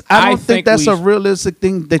think it's. I I don't think think that's we a realistic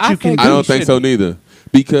thing that I you can think I do. don't think so should neither.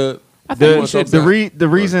 Because I think we should. The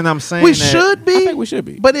reason I'm saying We that, should be. I think we should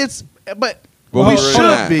be. But But we we should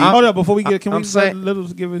really be. not. Hold up, before we get, can I'm we saying- let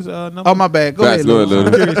Littles give his number? Oh my bad. Go Facts, ahead. go ahead, Lil.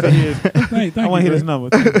 I'm curious to hear his- Hey, thank I want to you, hear his man.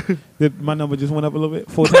 number. Did my number just went up a little bit?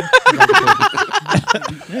 14?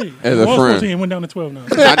 Hey, As it a was friend. 14, went down to 12 now.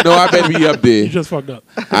 I know I better be up You there. just fucked up.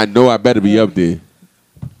 I know I better be up there.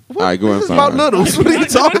 All right, go on. This is about Littles. What are you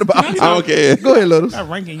talking about? I don't care. Go ahead, Littles. Not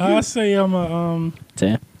ranking you. I say I'm a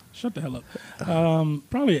 10. shut the hell up.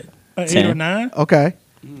 Probably an 8 10. or 9. Okay.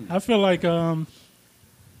 I feel like I'm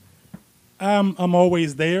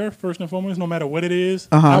always there first and foremost, no matter what it is.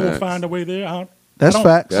 Uh-huh. I will Facts. find a way there. That's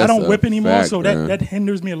facts. I That's don't a whip anymore, fact, so man. that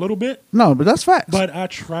hinders me a little bit. No, but that's facts. But I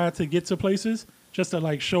try to get to places just to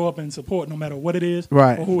like show up and support, no matter what it is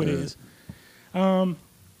Right. or who it is.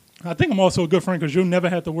 I think I'm also a good friend because you'll never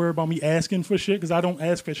have to worry about me asking for shit because I don't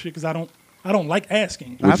ask for shit because I don't like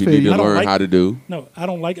asking. I What you feel need you. to I don't learn like- how to do. No, I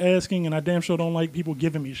don't like asking, and I damn sure don't like people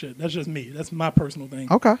giving me shit. That's just me. That's my personal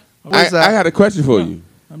thing. Okay. I What's that? had a question for you.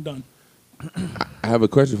 I'm done. I have a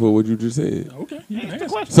question for what you just said. Okay, you can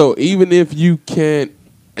ask. So even if you can't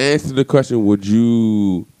answer the question, would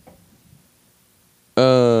you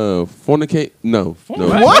fornicate? No. No.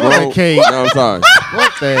 What? Wrong. Fornicate? No, I'm sorry.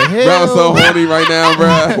 What the hell? Bro, I'm so horny right now,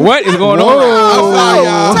 bro. What is going I'm on? sorry,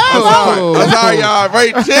 y'all. I'm sorry, y'all.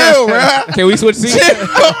 Right, chill, bro. Can we switch seats?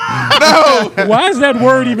 No. Why is that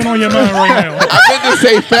word even on your mind right now? I meant to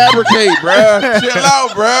say fabricate, bro. Chill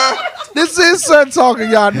out, bro. This is son talking,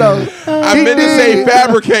 y'all know. I He meant to did. say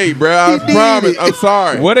fabricate, bro. I He did promise. it. I'm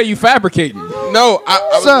sorry. What are you fabricating? No, I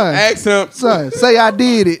was Son. asked him. Son, say I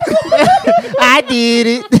did it. I did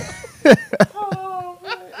it.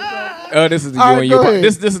 Oh, this is the All you right, and you. go ahead.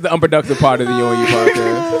 This is the unproductive part of the you and you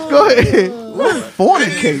podcast. Go ahead.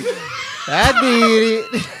 Fornicate. I did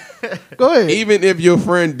it. Go ahead. Even if your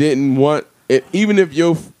friend didn't want, even if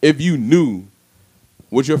you knew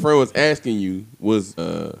what your friend was asking you was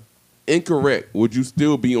incorrect, would you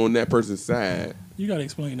still be on that person's side? You gotta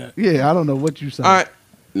explain that. Yeah, I don't know what you said. All right,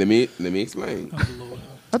 let me explain. Oh, Lord.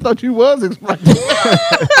 I thought you was explaining.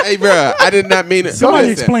 Hey, bro, I did not mean it. Somebody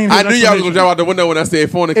Listen, explain his I knew y'all was gonna explanation. jump out the window when I said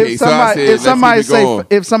fornicate. So I said,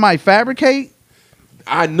 If somebody fabricate,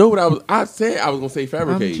 I know what I said I was gonna say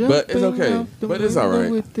fabricate, but it's okay. But it's all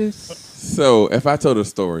right. So if I told a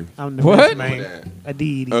story, I'm the What? best man. A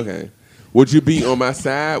deed. okay, would you be on my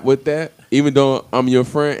side with that, even though I'm your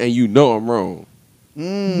friend and you know I'm wrong?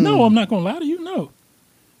 No, I'm not gonna lie to you. No,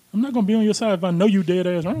 I'm not gonna be on your side if I know you dead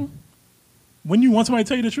ass wrong. When you want somebody to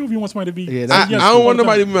tell you the truth, you want somebody to be. Yeah, say that's- I yes don't all want the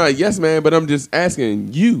nobody time. to be my yes man, but I'm just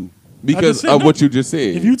asking you I because just said of no. what you just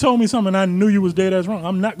said. If you told me something and I knew you was dead ass wrong,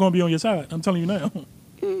 I'm not gonna be on your side. I'm telling you now.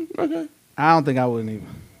 okay, I don't think I wouldn't even.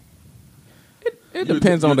 It You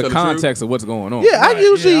depends tell on the the truth? context of what's going on. Yeah, Right, I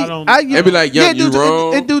usually, yeah, I don't- They be like, young, you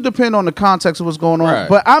wrong. It do depend on the context of what's going on, Right.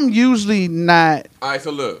 but I'm usually not. All right,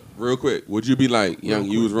 so look, real quick, would you be like, young,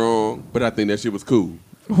 you was wrong, but I think that shit was cool?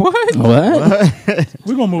 What? What?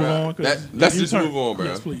 We're gonna move on. 'cause Let's you just turn. move on, bro.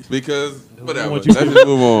 Yes, please. Because whatever. want Let's you just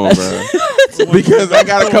move on, bro. Because I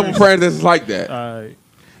got a couple friends that's like that, All right.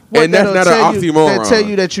 and that's not an oxymoron. They tell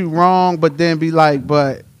you that you wrong, but then be like,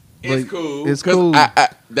 but It's like, cool. It's 'Cause cool.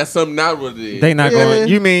 that's something not what it is. They not Yeah.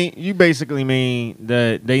 going. You basically mean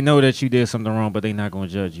that they know that you did something wrong, but they not going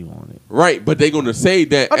to judge you on it. Right, but they gonna say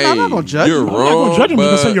that, I'm hey, not gonna judge you're you. wrong. I'm not gonna judge him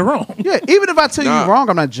because but- say you're wrong. yeah, even if I tell Nah. you wrong,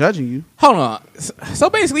 I'm not judging you. Hold on. So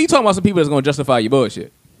basically, you talking about some people that's gonna justify your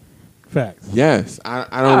bullshit. Facts. Yes, I don't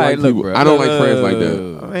All like right, look, people. bro. I don't like friends like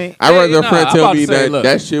that. I mean, I'd rather a nah, friend I'm tell about me to say, that look.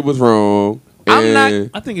 that shit was wrong. I'm not- and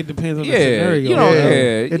I think it depends on the Yeah, scenario. you know, Yeah,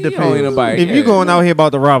 it it depends. depends. Nobody, if you going out here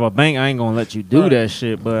about to rob a bank, I ain't gonna let you do Right. that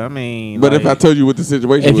shit. But I mean, But like, if I told you what the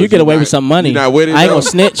situation If was, you get away not- with some money, you not with it, I ain't though? gonna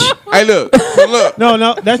snitch. Hey, look. So look. No,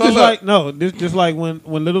 that's So just look. like no. This just like when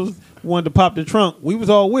Little wanted to pop the trunk, we was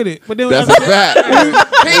all with it. But then That's a fact.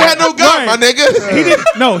 He ain't had no gun, my nigga. he didn't.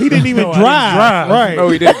 No, he didn't even No, I didn't drive. drive. Right. no,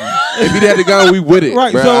 he didn't. If he had the gun, we with it.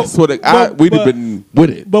 Right, Bruh. so- I swear to God, we'd have but- been with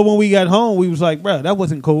it. But when we got home, we was like, bro, that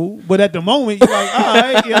wasn't cool. But at the moment, you're like, all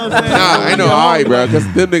right, you know what I'm saying? Nah, When I you know, get all home, right, bro.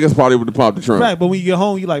 Because them niggas probably would have popped the trunk. Right, but when you get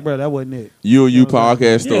home, you're like, bro, that wasn't it. You and you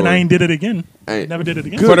podcast Yeah, and I story. ain't did it again. Ain't- Never did it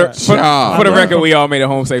again. For the, Child. for the record, we all made it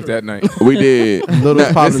home safe that night. We did. Little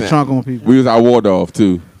Nah, pop the listen, trunk on people. We was our ward off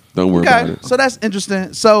too. Don't worry about Okay, it. so that's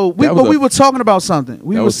interesting. So That was we a- were talking about something.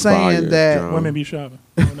 We that were was saying fire, that John. Women be shopping.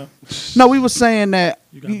 I don't know. no, we were saying that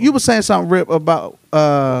You got you were saying something, Rip, about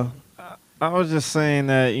I was just saying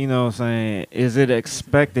that, you know what I'm saying, is it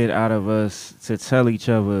expected out of us to tell each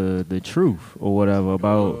other the truth or whatever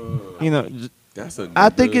about, you know, That's a. I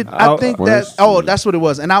think it. I think that. Oh, that's what it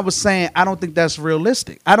was. And I was saying I don't think that's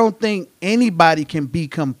realistic. I don't think anybody can be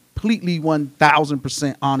completely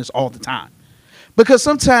 1,000% honest all the time, because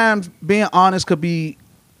sometimes being honest could be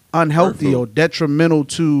unhealthy Hurtful. or detrimental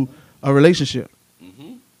to a relationship.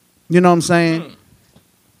 You know what I'm saying?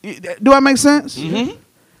 Do I make sense?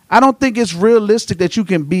 I don't think it's realistic that you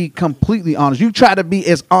can be completely honest. You try to be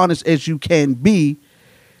as honest as you can be.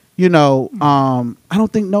 You know, I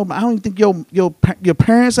don't think your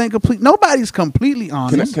parents ain't complete. Nobody's completely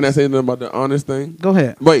honest. Can I say something about the honest thing? Go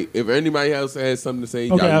ahead. Wait, if anybody else has something to say,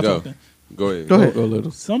 Okay, y'all I'll can go. talk then. Go ahead. Go ahead. Go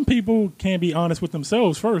little. Some people can't be honest with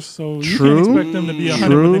themselves first, so you True. can't expect them to be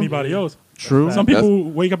 100 True. with anybody else. True. Some people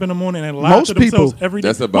wake up in the morning and lie Most to themselves people. every day.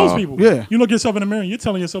 That's a Most bar. people. Yeah. You look yourself in the mirror and you're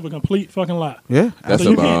telling yourself a complete fucking lie. Yeah. That's so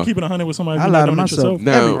a you bar. can't keep it 100 with somebody. I who's lie not to doing it myself. yourself.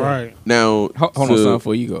 Now, Right. now, Hold on, son,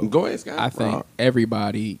 before you go. Go ahead, Scott. I think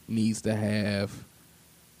everybody needs to have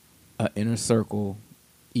an inner circle,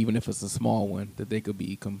 even if it's a small one, that they could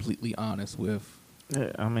be completely honest with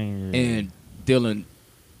I mean, and dealing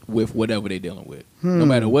with whatever they're dealing with. No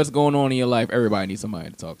matter what's going on in your life, everybody needs somebody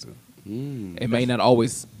to talk to. It may not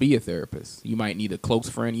always be a therapist. You might need a close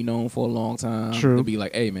friend you known for a long time True. to be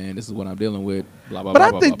like, "Hey, man, this is what I'm dealing with." Blah blah. But blah,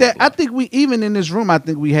 I blah, think blah, that blah, I think we even in this room I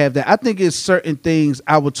think we have that. I think it's certain things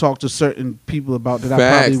I would talk to certain people about that I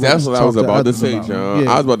Facts. probably That's wouldn't what I was talk about to others say, about. John.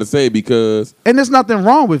 Yeah. I was about to say because And there's nothing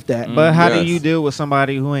wrong with that. but how Yes. do you deal with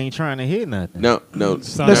somebody who ain't trying to hit nothing? no.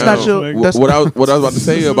 That's That's not your- What I was about to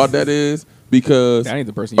say about that is because That ain't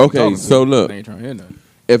the person. You Okay, talking so to. look. They ain't trying to hear nothing.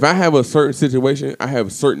 if I have a certain situation, I have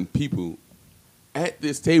certain people at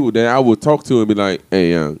this table that I would talk to and be like,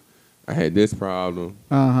 "Hey, young, I had this problem.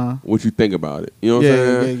 Uh-huh. What you think about it?" You know what Yeah,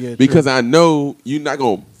 I'm saying? yeah, yeah, Because I know you're not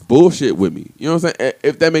gonna bullshit with me. You know what I'm saying?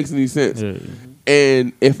 If that makes any sense. Yeah.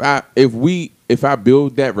 And if I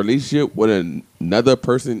build that relationship with another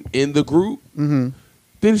person in the group,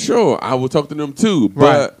 then sure, I will talk to them too.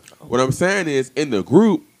 But what I'm saying is, in the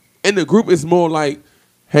group, it's more like,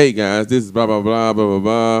 "Hey guys, this is blah blah blah blah blah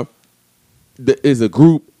blah." There is a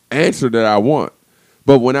group answer that I want,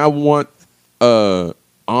 but when I want a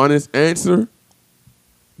honest answer,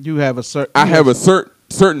 You have a certain I have a certain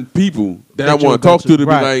certain people that I That you'll want to talk go to to. be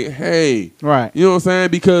Right. like, hey, Right. you know what I'm saying?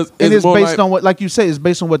 Because And it's more based like, on what, like you say, it's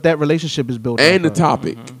based on what that relationship is built and the off of.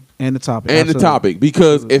 topic. And the topic. And the Absolutely. topic.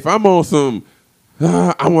 Because if I'm on some,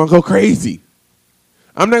 I want to go crazy,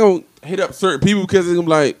 I'm not going to hit up certain people because I'm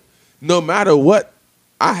like, no matter what,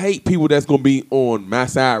 I hate people that's going to be on my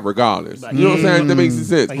side regardless. You know what I'm saying? If that makes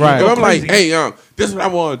sense. Like, Right. If I'm crazy. like, hey, this is what I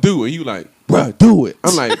want to do. And you like, bruh, do it.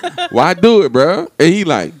 I'm like, why do it, bruh? And he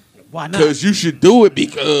like, Why not? because you should do it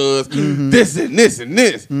because this and this and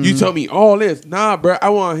this. You told me all this. Nah, bruh, I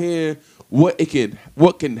want to hear what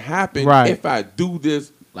can happen Right. if I do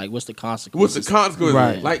this. Like, what's the What's consequences? the consequence?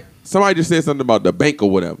 Right. Like somebody just said something about the bank or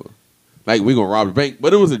whatever. Like we gonna rob the bank,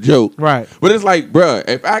 but it was a joke. Right. But it's like, bruh,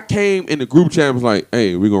 if I came in the group chat and was like,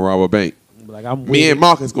 hey, we gonna rob a bank, Like, I'm with me and it.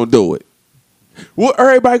 Marcus gonna do it. What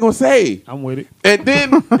everybody gonna say? I'm with it. And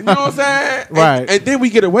then you know what I'm saying? Right. And then we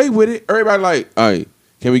get away with it. Everybody like, hey,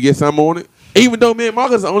 can we get something on it? Even though me and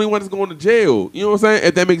Marcus are the only one that's going to jail. You know what I'm saying?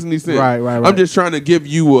 If that makes any sense. Right. I'm just trying to give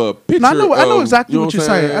you a picture. No, I know of, exactly you know what you're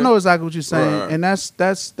saying. I know exactly what you're saying, Right. and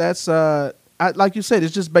that's like you said,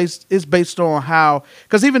 it's just based on how,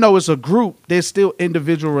 because even though it's a group, there's still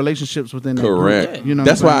individual relationships within that Correct. group. You know,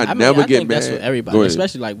 That's what I'm why saying? I never get think that's mad. with Go everybody, ahead.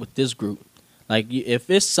 especially like with this group. Like, if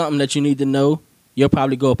it's something that you need to know, you'll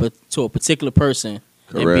probably go up to a particular person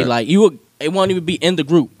and be Correct. like, it won't even be in the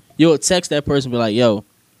group. You'll text that person, and be like, yo,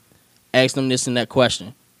 ask them this and that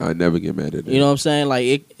question. I never get mad at that. You know what I'm saying?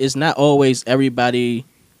 Like, it's not always everybody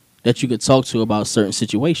that you could talk to about certain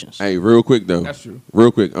situations. Hey, real quick though. That's true.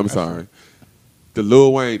 Real quick. I'm sorry. The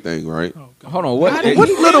Lil Wayne thing, right? Hold on, what? What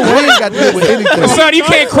Little Wayne got to do with anything? Son, you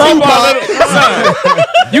can't crowbar little son.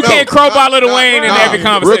 You can't crowbar Little Wayne in every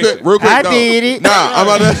conversation. Real quick. I no. did it. Nah, I'm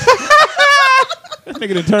about to. That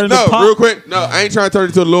nigga done turned No, into pop. real quick. No, I ain't trying to turn it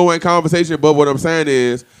into a Lil Wayne conversation, but what I'm saying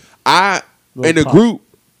is, in the Pop. group,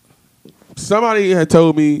 somebody had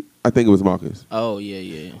told me, I think it was Marcus, Oh,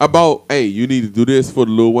 yeah. about, hey, you need to do this for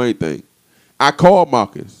the Lil Wayne thing. I called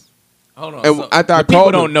Marcus. Hold on. And So after I the people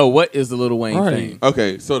called don't him- know what is the Little Wayne Right. thing.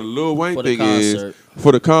 Okay, so the Lil Wayne For the thing is, concert.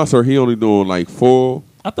 for the concert, he only doing like 4.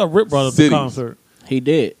 I thought Rip brought up Cities. the concert. He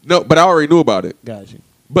did. No, but I already knew about it. Got you.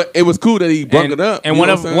 But it was cool that he brought And, it up. and you one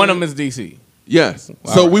know of what I'm one of saying? them is DC. Yes.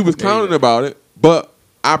 All So right. we was There you counting go. about it, but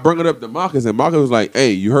I brought it up to Marcus, and Marcus was like,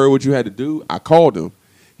 hey, you heard what you had to do? I called him.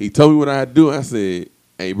 He told me what I had to do. I said,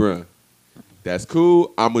 hey, bruh, that's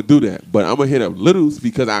cool. I'm going to do that. But I'm going to hit up Littles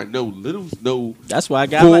because I know Littles know That's where I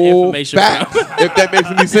got my full information facts, from. if that makes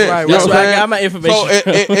any sense. Right, You know that's what where I'm I saying? got my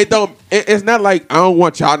information So it don't. It's not like I don't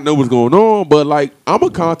want y'all to know what's going on, but like I'm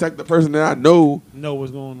gonna contact the person that I know. Know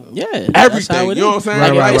what's going on. Yeah, Everything, that's how it you know is. what I'm saying?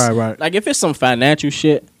 Like, Right, if it's- right. Like, if it's some financial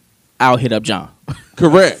shit, I'll hit up John.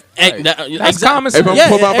 Correct. That's common If I'm Yeah,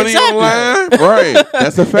 putting my money on the line, right?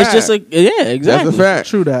 That's a fact. It's just exactly. That's a fact.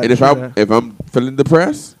 True that, And true that. if I'm feeling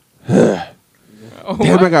depressed, damn,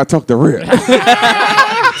 I gotta talk to Rip.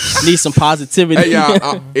 Need some positivity. Hey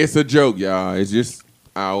y'all, it's a joke, y'all. It's just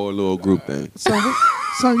our little group thing.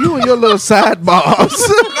 Son, you and your little sidebars.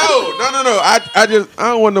 No. I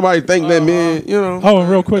don't want nobody to think that, man. You know. Oh, and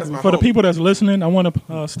real quick, That's my for the hope. people that's listening, I want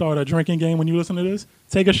to start a drinking game when you listen to this.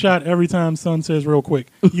 Take a shot every time Son says real quick.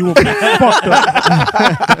 You will be fucked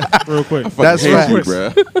up. Real quick. That's Hate right. you,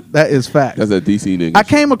 bruh. That is fact. That's a DC nigga. I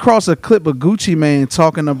came across a clip of Gucci Mane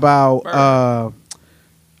talking about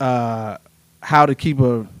how to keep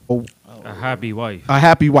a happy wife.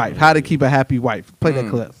 happy wife. How to keep a happy wife. Play that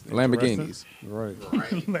clip. Lamborghinis.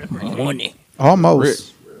 Money. Almost.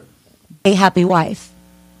 Rich. A happy wife.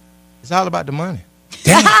 It's all about the money.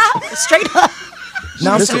 Straight up.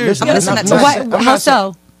 No, I'm serious. How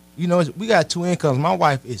so? You know, we got 2 incomes. My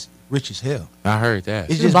wife is rich as hell. I heard that.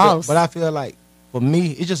 It's She's just, a boss. but I feel like for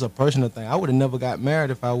me, it's just a personal thing. I would have never got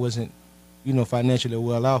married if I wasn't, financially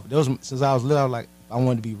well off. Since I was little, I was like, I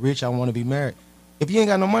wanted to be rich. I want to be married. If you ain't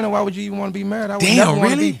got no money, why would you even want to be married? I would Damn, never want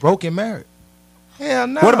to really? be broke and married. Hell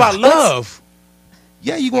no. What about love?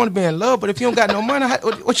 Yeah, you want to be in love, but if you don't got no money,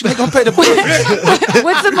 what you gonna pay the bills?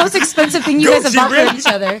 What's the most expensive thing you guys have bought for each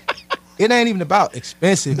other? It ain't even about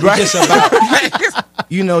expensive. It's just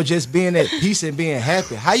about, just being at peace and being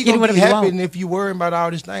happy. How you Getting gonna be whatever you happy? want. And if you worrying about all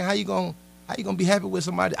this thing, how you gonna be happy with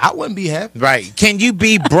somebody? I wouldn't be happy. Right. Can you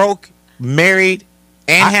be broke, married,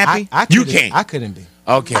 and happy? You couldn't- can't. I couldn't be.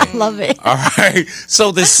 Okay. I love it. All right. So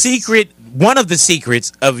one of the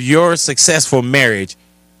secrets of your successful marriage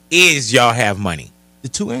is y'all have money. The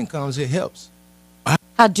 2 incomes, it helps.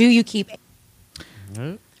 How do you keep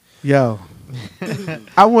it? Yo.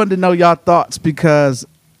 I wanted to know y'all thoughts because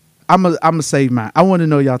I'm a save mine. I want to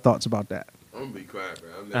know y'all thoughts about that. I'm gonna be quiet, bro.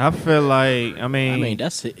 I'm I feel like I mean,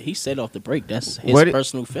 that's it. He said off the break. That's his What it-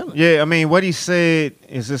 personal feeling. Yeah, I mean, what he said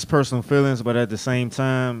is his personal feelings, but at the same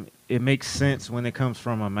time, it makes sense when it comes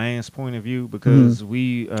from a man's point of view because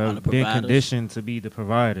we Are the have been providers. conditioned to be the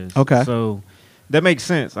providers. Okay. So that makes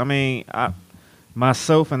sense. I mean,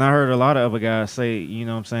 myself and I heard a lot of other guys say, you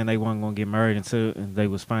know what I'm saying, they weren't going to get married until they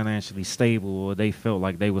was financially stable or they felt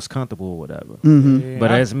like they was comfortable or whatever. Mm-hmm.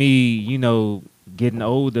 But as me, you know, getting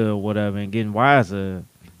older or whatever and getting wiser,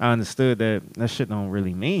 I understood that shit don't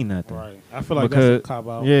really mean nothing. Right. I feel like that's a cop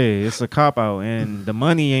out. Yeah, it's a cop out, and the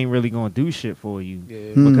money ain't really gonna do shit for you.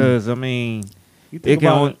 Yeah. Because I mean, You think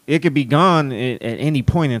about it could be gone at any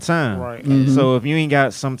point in time. Right. So if you ain't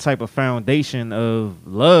got some type of foundation of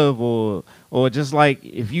love or just like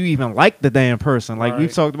if you even like the damn person, like we've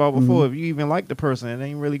Right. talked about before, if you even like the person, it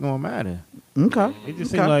ain't really gonna matter. Okay. It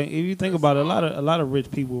just seems like if you think about it, a lot of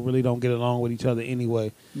rich people really don't get along with each other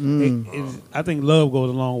anyway. I think love goes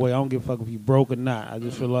a long way. I don't give a fuck if you broke or not. I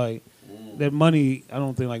just feel like that money. I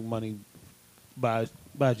don't think like money buys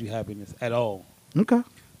you happiness at all. Okay.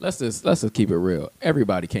 Let's just keep it real.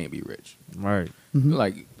 Everybody can't be rich. Right.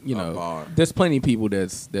 Like, you know, there's plenty of people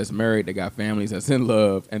that's married, that got families, that's in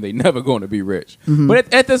love, and they never going to be rich.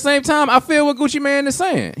 But at the same time, I feel what Gucci Man is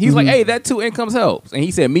saying. He's like, hey, that 2 incomes helps. And he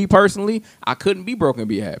said, me personally, I couldn't be broke and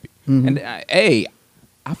be happy. And hey,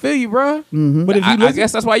 I feel you, bro. But if you I listen,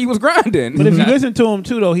 guess that's why you was grinding. but if you listen to him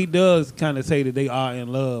too, though, he does kind of say that they are in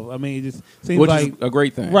love. I mean, it just seems which like is a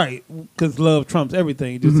great thing. right because love trumps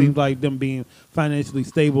everything. It just seems like them being financially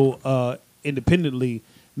stable independently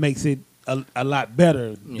makes it a lot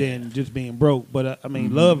better than just being broke. But I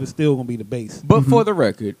mean, love is still gonna be the base. But for the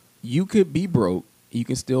record, you could be broke, you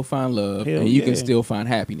can still find love, Hell and you yeah. can still find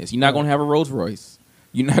happiness. You're not going to have a Rolls Royce.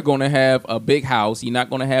 You're not going to have a big house. You're not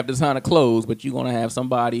going to have designer clothes, but you're going to have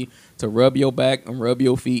somebody to rub your back and rub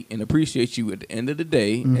your feet and appreciate you at the end of the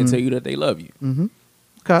day and tell you that they love you.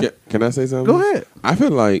 Okay. Can I say something? Go ahead. I feel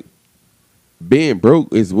like being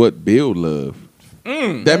broke is what build love.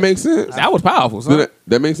 That makes sense. That was powerful, son.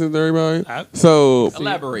 That makes sense to everybody. I- So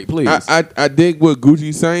Elaborate, please. I dig what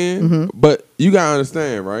Gucci's saying, but you gotta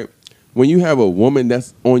understand, right? When you have a woman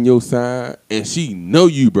that's on your side and she know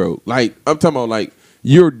you broke, like I'm talking about, like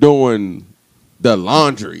you're doing the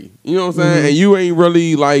laundry, you know what I'm saying, and you ain't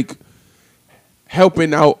really like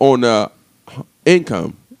helping out on the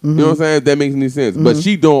income. You know what I'm saying? If that makes any sense. But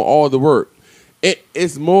she doing all the work.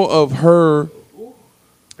 It's more of her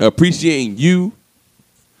appreciating you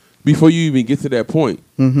before you even get to that point.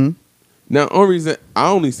 Now, only reason I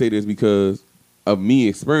only say this because of me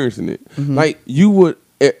experiencing it. Like you would,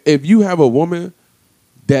 if you have a woman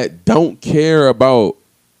that don't care about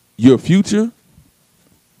your future,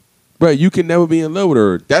 bro, you can never be in love with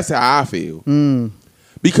her. That's how I feel.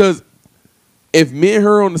 Because if me and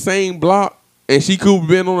her on the same block and she could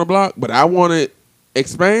be on the block, but I want to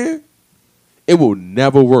expand, it will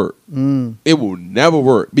never work. It will never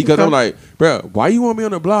work because I'm like, bro, why you want me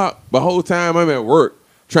on the block? The whole time I'm at work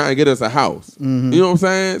trying to get us a house. You know what I'm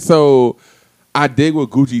saying? So I dig what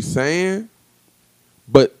Gucci's saying,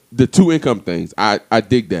 but the 2 income things, I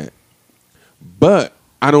dig that. But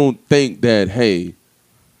I don't think that, hey,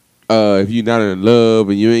 if you're not in love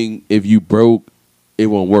and if you broke, it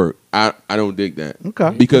won't work. I don't dig that.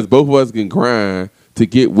 Okay. Because both of us can grind to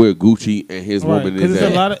get where Gucci and his woman Because is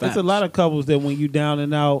it's at. it's a lot of couples that when you down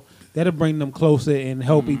and out, that'll bring them closer and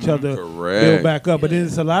help each other Correct. build back up. But then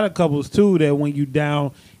it's a lot of couples too that when you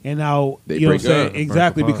down and out, They you know what I'm break saying? up.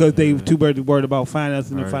 Exactly, Break because apart, they yeah. too busy worried about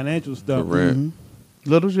financing and Right. financial stuff. Correct.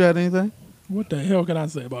 Littles, you had anything? What the hell can I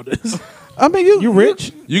say about this? I mean, You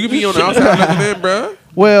rich? You can be on the outside looking in, bro.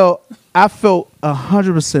 Well, I felt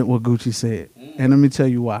 100% what Gucci said, and let me tell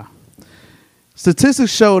you why.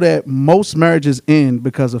 Statistics show that most marriages end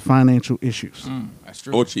because of financial issues. That's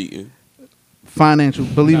true. Or cheating. Financial,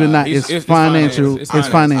 believe it or not, it's it's financial. finance. It's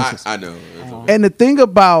finances. I know. And the thing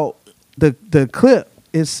about the clip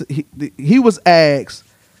is he was asked,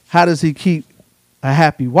 how does he keep a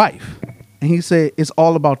happy wife? And he said, it's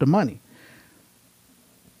all about the money.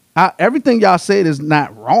 Everything y'all said is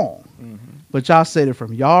not wrong, but y'all said it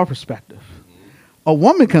from y'all perspective. A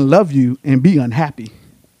woman can love you and be unhappy.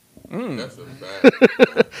 That's a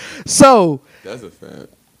fact. So That's a fact.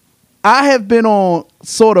 I have been on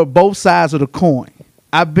sort of both sides of the coin.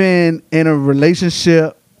 I've been in a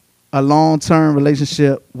relationship, a long-term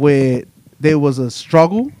relationship where there was a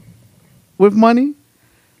struggle with money,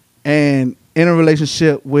 and in a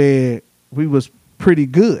relationship where we was pretty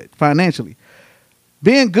good financially.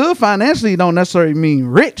 Being good financially don't necessarily mean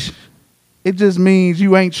rich. It just means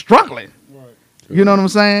you ain't struggling. You know what I'm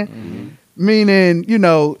saying? Meaning,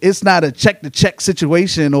 it's not a check to check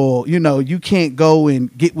situation, or you can't go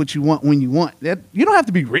and get what you want when you want. That you don't have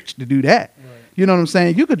to be rich to do that. Right. You know what I'm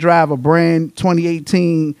saying? You could drive a brand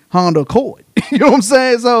 2018 Honda Accord. You know what I'm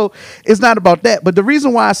saying? So it's not about that. But the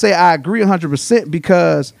reason why I say I agree 100%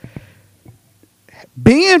 because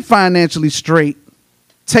being financially straight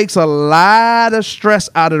takes a lot of stress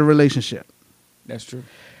out of the relationship. That's true.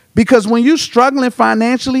 Because when you're struggling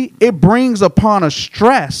financially, it brings upon a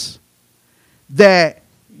stress that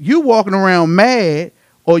you walking around mad,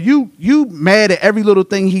 or you mad at every little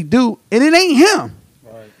thing he do, and it ain't him.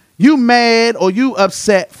 Right. You mad or you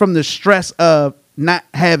upset from the stress of not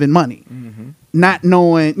having money, not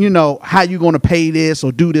knowing, how you going to pay this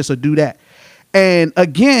or do that. And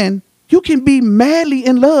again, you can be madly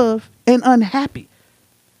in love and unhappy.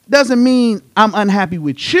 Doesn't mean I'm unhappy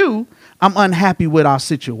with you. I'm unhappy with our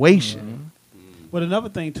situation. But another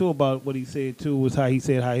thing too about what he said too was how he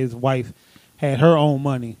said how his wife had her own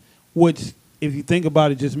money, which if you think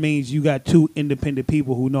about it just means you got two independent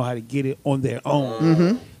people who know how to get it on their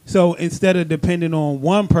own. So instead of depending on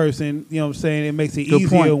one person, it makes it Good easier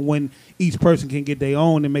point. when each person can get their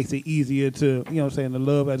own. It makes it easier to, to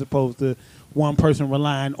love as opposed to one person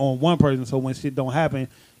relying on one person. So when shit don't happen,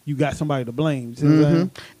 you got somebody to blame. See what I'm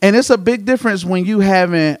saying? And it's a big difference when you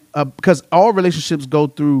haven't, because all relationships go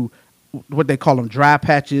through what they call them dry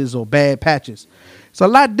patches or bad patches. It's a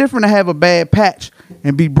lot different to have a bad patch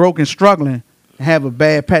and be broke and struggling, and have a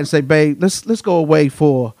bad patch and say, babe, let's go away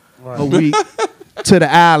for a week to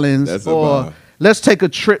the islands, or let's take a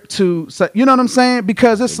trip to, you know what I'm saying?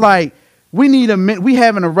 Because it's like, we need a minute. We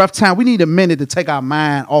having a rough time. We need a minute to take our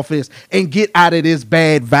mind off this and get out of this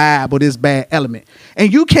bad vibe or this bad element.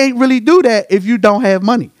 And you can't really do that if you don't have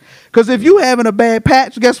money. Because if you having a bad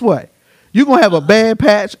patch, guess what? You're going to have a bad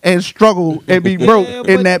patch and struggle and be broke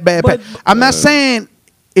in that bad patch. I'm not saying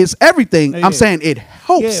it's everything. I'm saying it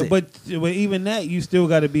helps it. But even that, you still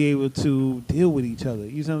got to be able to deal with each other.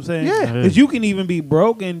 You see what I'm saying? Yeah. Because you can even be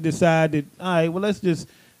broke and decide that, all right, well,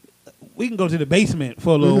 we can go to the basement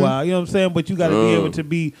for a little while. You know what I'm saying? But you got to be able to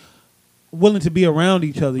be willing to be around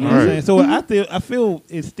each other. You know what I'm saying? So I feel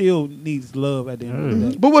it still needs love at the end of the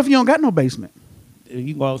day. But what if you don't got no basement?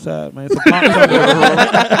 You can go outside, man. It's a park.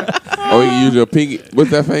 Or you can use your pinky.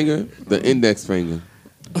 What's that finger? The index finger.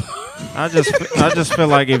 I just feel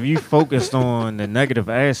like if you focused on the negative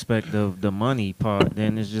aspect of the money part,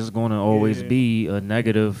 then it's just going to always be a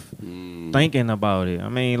negative thinking about it. I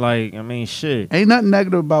mean, shit. Ain't nothing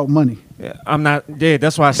negative about money. I'm not. Yeah,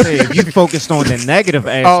 that's why I say if you focused on the negative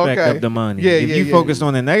aspect of the money, if you focused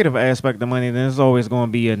on the negative aspect of the money, then there's always going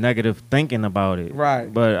to be a negative thinking about it.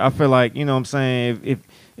 Right. But I feel like, you know what I'm saying, if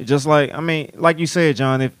just like, like you said,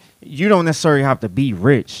 John, if you don't necessarily have to be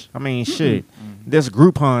rich. I mean, shit. There's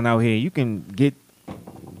Groupon out here. You can get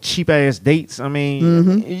cheap ass dates. I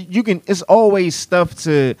mean, you can. It's always stuff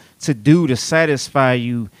to do to satisfy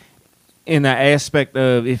you in the aspect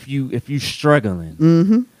of if you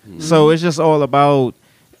struggling. So it's just all about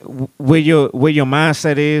where your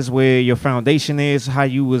mindset is, where your foundation is, how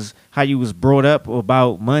you was brought up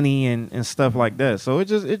about money and stuff like that. So it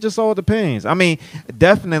just all depends. I mean,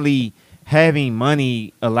 definitely having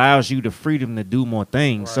money allows you the freedom to do more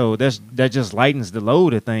things. Right. So that just lightens the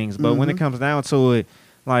load of things. But when it comes down to it,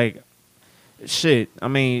 like, shit, I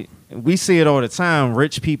mean, we see it all the time.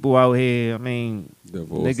 Rich people out here, I mean,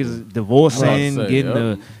 niggas divorcing, getting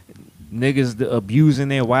the niggas abusing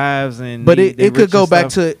their wives, and but it could go back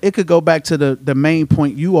to the main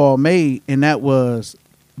point you all made, and that was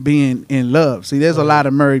being in love. See, there's a lot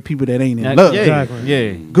of married people that ain't in love. Yeah, exactly.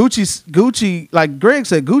 Yeah. Gucci, like Greg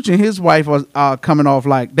said, Gucci and his wife are coming off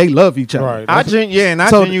like they love each other. Right. I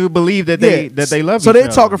genuinely believe that they love each other. So they're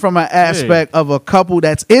talking from an aspect of a couple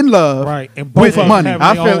that's in love, right, and with money.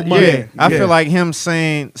 I feel like him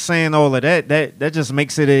saying all of that just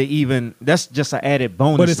makes it that's just an added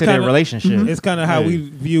bonus to their relationship. It's kind of how we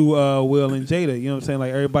view Will and Jada. You know what I'm saying?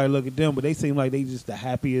 Like everybody look at them, but they seem like they just the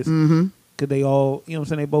happiest. Cause they all, you know what I'm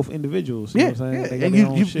saying, they both individuals. You know what I'm saying? They got their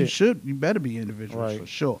own you better be individuals for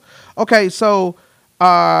sure. Okay, so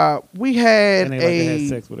we had they had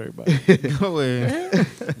sex with everybody. Go ahead.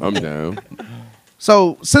 I'm down.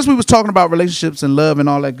 So since we was talking about relationships and love and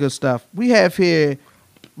all that good stuff, we have here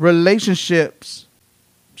relationships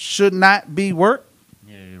should not be work.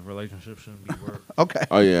 Yeah, relationships shouldn't be work. Okay.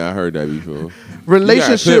 Oh yeah, I heard that before.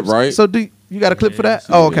 Relationships, you got a clip, right? So you got a clip for that?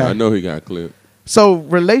 Oh, okay. I know he got a clip. So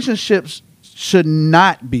relationships should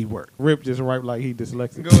not be work. Rip just right like he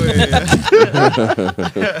dyslexic. Go ahead.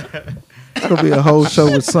 It's gonna be a whole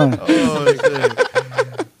show with Son. Oh shit.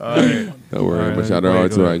 All right. Don't worry, but shout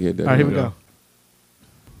out to I get that. All right, here we go.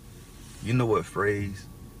 You know what phrase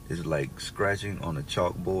is like scratching on a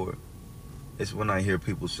chalkboard. It's when I hear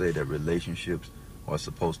people say that relationships are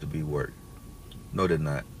supposed to be work. No, they're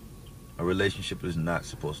not. A relationship is not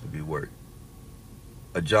supposed to be work.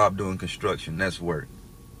 A job doing construction, that's work.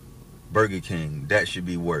 Burger King, that should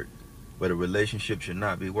be work. But a relationship should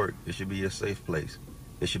not be work. It should be your safe place.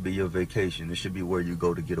 It should be your vacation. It should be where you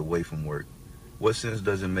go to get away from work. What sense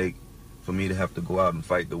does it make for me to have to go out and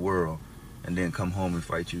fight the world and then come home and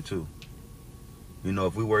fight you too? You know,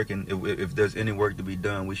 if we working, if there's any work to be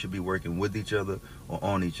done, we should be working with each other or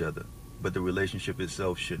on each other. But the relationship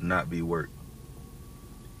itself should not be work.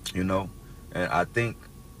 You know? And I think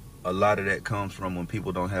a lot of that comes from when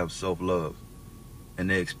people don't have self-love and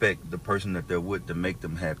they expect the person that they're with to make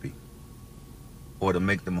them happy or to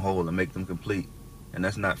make them whole and make them complete. And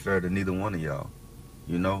that's not fair to neither one of y'all,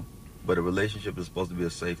 you know? But a relationship is supposed to be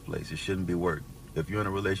a safe place. It shouldn't be work. If you're in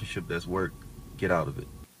a relationship that's work, get out of it.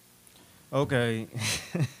 Okay.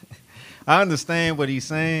 I understand what he's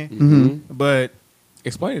saying, but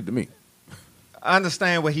explain it to me. I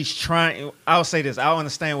understand what he's trying. I'll say this. I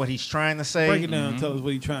understand what he's trying to say. Break it down. Tell us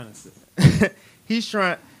what he's trying to say. He's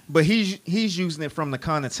trying, but he's using it from the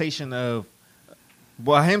connotation of,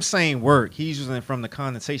 well, him saying work. He's using it from the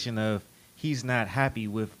connotation of he's not happy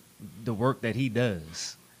with the work that he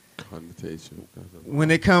does. Connotation.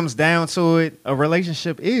 When it comes down to it, a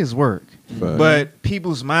relationship is work. Right. But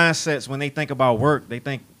people's mindsets when they think about work, they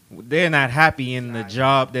think they're not happy in the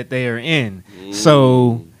job that they are in.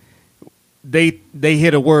 So they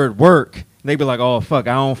hear the word work, they be like, oh fuck,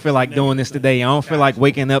 I don't feel like doing this today. I don't feel like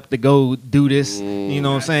waking up to go do this. You know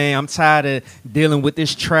what I'm saying? I'm tired of dealing with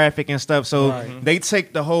this traffic and stuff. So they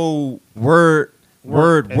take the whole word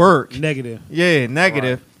work negative. Yeah,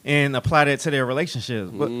 negative. And apply that to their relationships.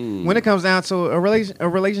 But when it comes down to a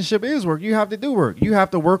relationship is work. You have to do work. You have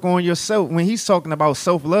to work on yourself. When he's talking about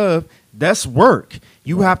self-love, that's work.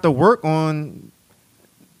 You have to work on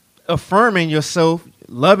affirming yourself,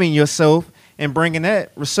 loving yourself, and bringing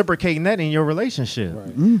that, reciprocating that in your relationship.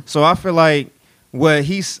 Right. So I feel like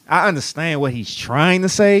I understand what he's trying to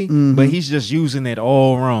say, but he's just using it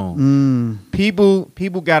all wrong. People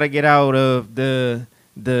got to get out of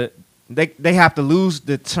They have to lose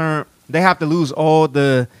the term. They have to lose all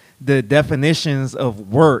the definitions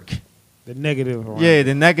of work. The negative. Right? Yeah,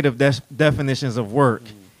 the negative definitions of work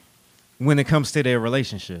when it comes to their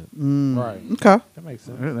relationship. Right. Okay. That makes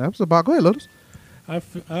sense. That's about. Go ahead, Lotus. I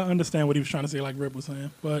understand what he was trying to say, like Rip was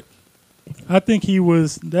saying, but I think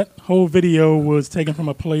that whole video was taken from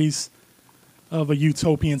a place of a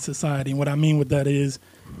utopian society. And what I mean with that is,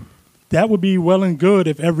 that would be well and good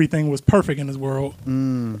if everything was perfect in this world.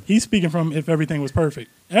 He's speaking from if everything was perfect.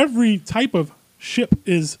 Every type of ship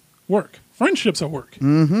is work. Friendships are work.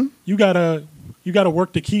 You gotta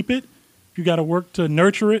work to keep it. You gotta work to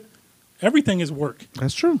nurture it. Everything is work.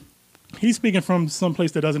 That's true. He's speaking from some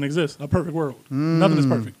place that doesn't exist, a perfect world. Nothing is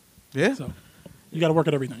perfect. Yeah. So you gotta work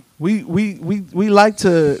at everything. We like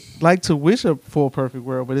to wish for a perfect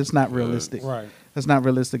world, but it's not realistic. Right. It's not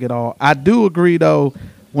realistic at all. I do agree though.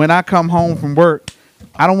 When I come home from work,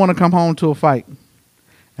 I don't want to come home to a fight.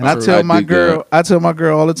 And I tell my girl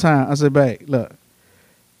all the time, I say, babe, look,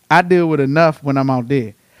 I deal with enough when I'm out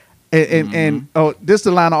there. And this is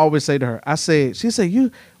the line I always say to her. She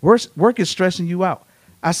said, work is stressing you out.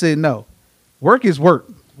 I said, no, work is work.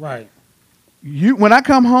 Right. When I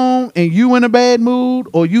come home and you in a bad mood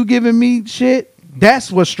or you giving me shit, that's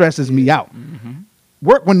what stresses me out.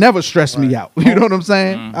 Work will never stress me out. You know what I'm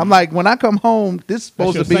saying? I'm like, when I come home, this is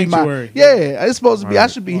supposed to be sanctuary. it's supposed to be, I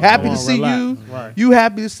should be happy to see you. Right. You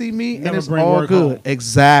happy to see me, and it's all good. Home.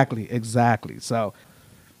 Exactly. So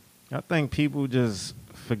I think people just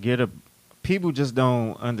people just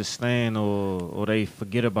don't understand or they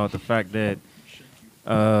forget about the fact that,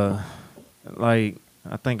 like,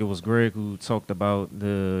 I think it was Greg who talked about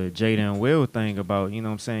the Jada and Will thing about, you know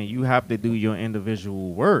what I'm saying, you have to do your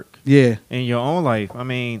individual work in your own life. I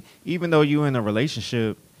mean, even though you're in a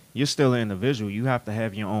relationship, you're still an individual. You have to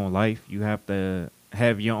have your own life. You have to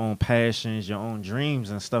have your own passions, your own dreams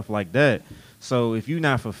and stuff like that. So if you're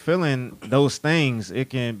not fulfilling those things, it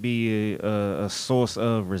can be a source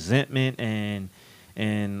of resentment and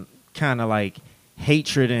kind of like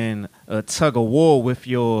hatred and a tug of war with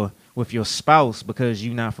your spouse because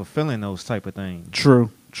you're not fulfilling those type of things.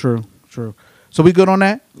 True. So we good on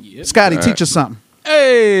that? Yep. Scotty, teach us something.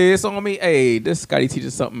 Hey, it's on me. Hey, this Scotty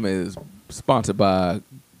Teaches Something is sponsored by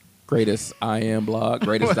Greatest I Am blog,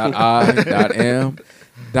 greatest.i.am.blog.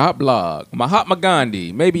 Mahatma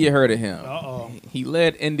Gandhi, maybe you heard of him. He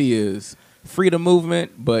led India's freedom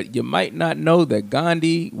movement, but you might not know that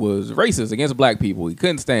Gandhi was racist against black people. He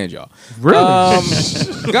couldn't stand y'all.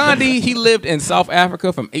 Really? Gandhi, he lived in South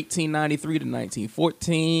Africa from 1893 to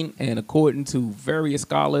 1914, and according to various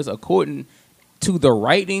scholars, according to the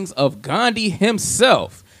writings of Gandhi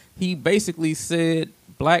himself, he basically said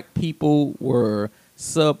black people were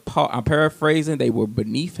subpar. I'm paraphrasing. They were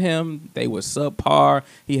beneath him. They were subpar.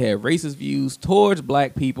 He had racist views towards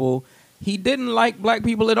black people. He didn't like black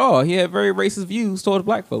people at all. He had very racist views towards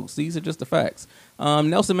black folks. These are just the facts.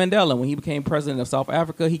 Nelson Mandela, when he became president of South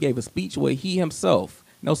Africa, he gave a speech where he himself,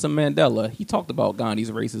 Nelson Mandela, he talked about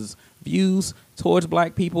Gandhi's racist views towards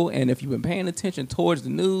black people. And if you've been paying attention towards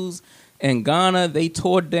the news, in Ghana, they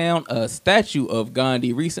tore down a statue of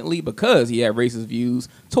Gandhi recently because he had racist views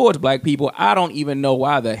towards black people. I don't even know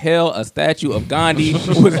why the hell a statue of Gandhi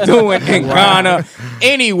was doing in Ghana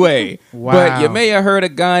anyway. Wow. But you may have heard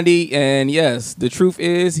of Gandhi, and yes, the truth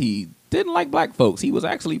is he didn't like black folks. He was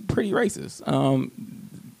actually pretty racist.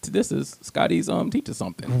 This is Scotty's teacher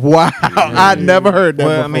something. Wow, I never heard that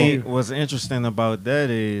Well, before. I mean, what's interesting about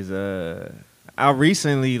that is I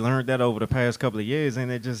recently learned that over the past couple of years,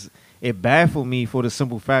 and it baffled me for the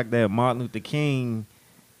simple fact that Martin Luther King,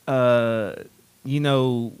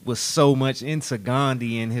 was so much into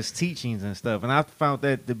Gandhi and his teachings and stuff. And I found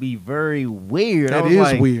that to be very weird. That I was is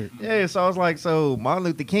like, weird. Yeah, so I was like, so Martin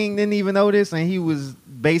Luther King didn't even know this, and he was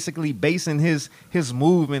basically basing his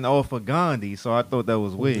movement off of Gandhi. So I thought that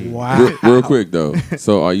was weird. Wow. Real quick though.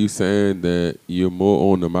 So are you saying that you're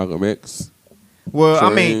more on the Malcolm X? Well,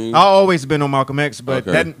 I train? mean, I've always been on Malcolm X, but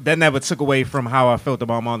Okay. that never took away from how I felt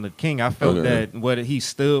about Martin Luther King. I felt Okay. that what he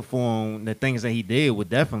stood for and the things that he did were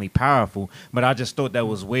definitely powerful, but I just thought that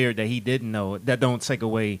was weird that he didn't know it. That don't take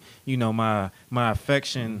away, my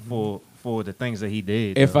affection for the things that he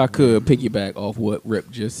did. If though. I could piggyback off what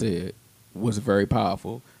Rip just said, was very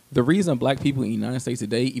powerful. The reason black people in the United States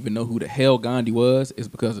today even know who the hell Gandhi was is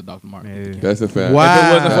because of Dr. Martin Luther King. That's a fact. Wow. If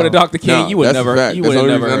it wasn't for the Dr. King, No, you would that's a never. fact. You That's would the have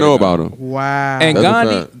only never reason heard I know of about him. him. Wow. And That's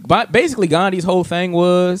a Gandhi, basically, Gandhi's whole thing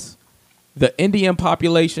was the Indian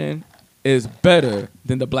population is better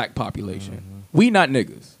than the black population. We not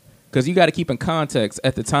niggas. Because you got to keep in context,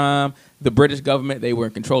 at the time, the British government, they were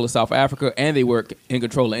in control of South Africa and they were in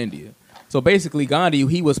control of India. So basically, Gandhi,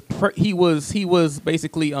 he was basically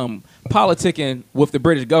politicking with the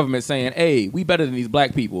British government saying, hey, we better than these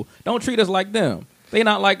black people. Don't treat us like them. They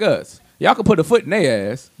not like us. Y'all can put a foot in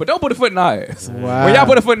their ass, but don't put a foot in our ass. Wow. When y'all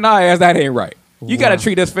put a foot in our ass, that ain't right. You got to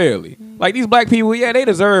treat us fairly. Like these black people, yeah, they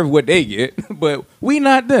deserve what they get, but we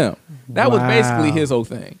not them. That was basically his whole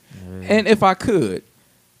thing. And if I could,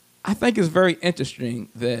 I think it's very interesting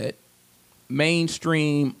that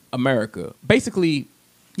mainstream America, basically,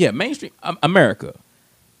 mainstream America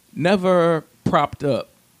never propped up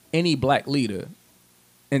any black leader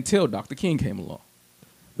until Dr. King came along.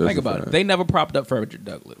 Think about it. They never propped up Frederick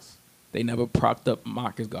Douglass. They never propped up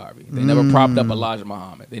Marcus Garvey. They never propped up Elijah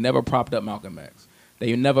Muhammad. They never propped up Malcolm X.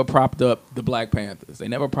 They never propped up the Black Panthers. They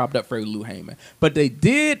never propped up Freddie Lou Hayman. But they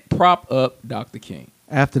did prop up Dr. King.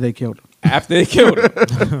 After they killed him. After they killed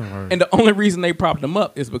him. And the only reason they propped him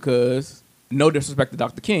up is because, no disrespect to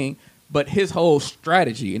Dr. King, but his whole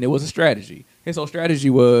strategy, and it was a strategy, his whole strategy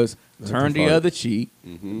was turn the other cheek,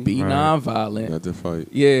 be nonviolent. Not to fight.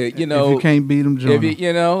 Yeah, If you can't beat them, join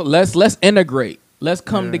them. let's integrate. Let's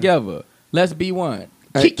come together. Let's be one.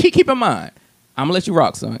 Keep in mind, I'm gonna let you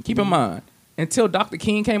rock, son. Keep in mind, until Dr.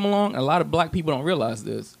 King came along, a lot of black people don't realize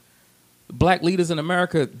this. Black leaders in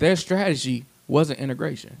America, their strategy wasn't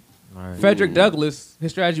integration. Right. Frederick Douglass,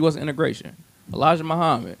 his strategy wasn't integration. Elijah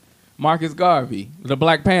Muhammad, Marcus Garvey, the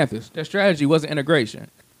Black Panthers, their strategy wasn't integration.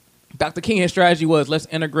 Dr. King, his strategy was let's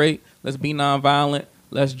integrate, let's be nonviolent,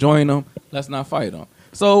 let's join them, let's not fight them.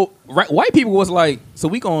 So white people was like, so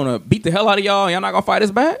we gonna beat the hell out of y'all, and y'all not gonna fight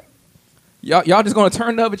us back? Y'all just gonna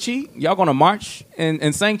turn the other cheek? Y'all gonna march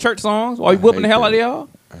and sing church songs while we whooping the hell out of y'all?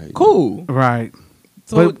 Cool. Right.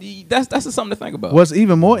 So But that's just something to think about. what's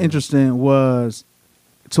even more interesting was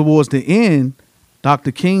towards the end,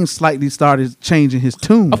 Dr. King slightly started changing his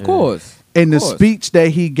tune. Of course. And the Of course. speech that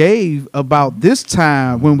he gave about this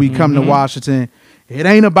time when we come to Washington, it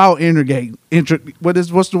ain't about integrate.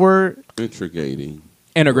 What's the word? Intrigating.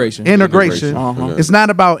 Integration. Integration. Uh-huh. It's not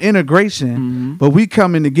about integration, but we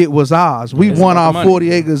coming to get what's ours. We It's want about our the money.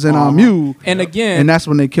 40 acres and our mule. And again, And that's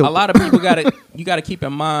when they killed a lot of people you gotta keep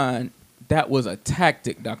in mind that was a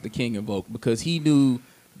tactic Dr. King invoked because he knew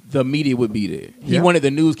the media would be there. He wanted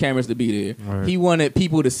the news cameras to be there. Right. He wanted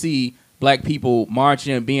people to see black people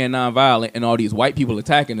marching, being nonviolent, and all these white people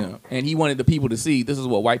attacking them. And he wanted the people to see this is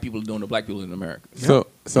what white people are doing to black people in America.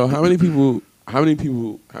 So how many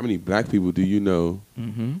black people do you know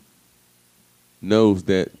knows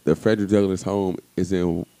that the Frederick Douglass home is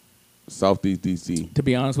in Southeast DC. To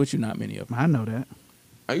be honest with you, not many of them. I know that.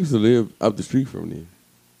 I used to live up the street from there.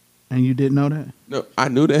 And you didn't know that? No, I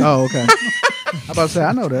knew that. Oh, okay. I'm about to say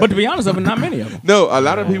I know that. But to be honest, not many of them. No, a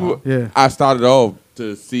lot of people. Yeah. I started off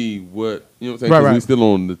to see what you know what I'm saying. Right, 'Cause right. we still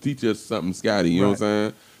on the teach us something, Scotty. You know what I'm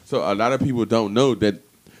saying. So a lot of people don't know that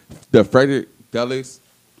the Frederick Douglass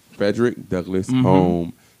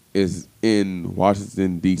home is in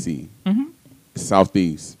Washington D.C.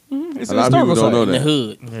 Southeast. It's a lot of people don't know that. In the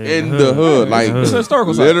hood. In the hood, like It's a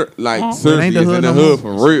historical site. like seriously, Ain't the it's hood in the no hood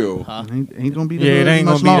more. for real. Ain't gonna be the Yeah, hood it ain't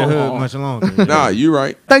much gonna be the longer. hood much longer. Nah, you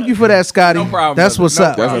right. Thank you for that, Scotty. No problem, That's brother. what's No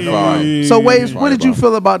up. That's a fire. So, Waves, what did you Fire,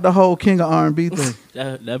 feel about the whole King of R&B thing?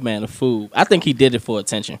 That man a fool. I think he did it for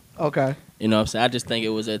attention. Okay. You know what I'm saying? I just think it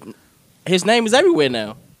was his name is everywhere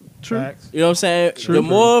now. True. You know what I'm saying? True. The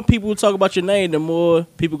more people talk about your name, the more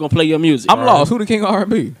people gonna play your music. I'm lost. Who the king of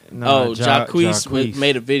R&B? Jacquees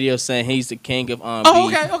made a video saying he's the king of R&B Oh,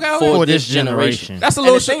 okay. for this generation. That's a And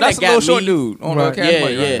little the thing that's a that little got short me- dude on Right. the Cash Yeah,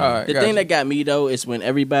 Money, right? yeah. All right, The gotcha. thing that got me though is when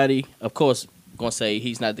everybody, of course, gonna say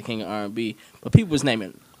he's not the king of R&B, but people was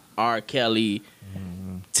naming R. Kelly,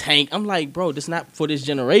 Tank. I'm like, bro, this not for this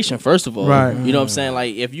generation. First of all, Right. You know what I'm saying?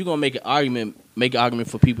 Like, if you're gonna make an argument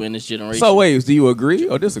for people in this generation. So, Waves, do you agree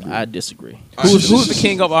or disagree? I disagree. Who's the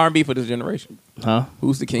king of R&B for this generation? Huh?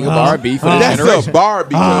 Who's the king of R&B for this That's generation? a bar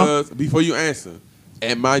because before you answer,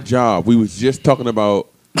 at my job we was just talking about.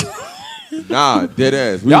 Nah, dead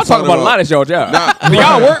ass. We Y'all was talking about a lot at your job. Nah, Do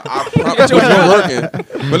y'all work? I probably was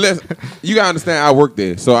working, but you gotta understand. I work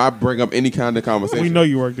there, so I bring up any kind of conversation. We know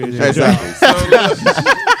you work there. Exactly.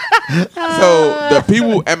 So the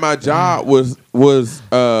people at my job was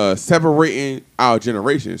separating our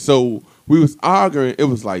generation. So we was arguing. It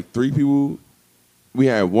was like 3 people. We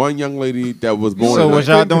had one young lady that was born. So in was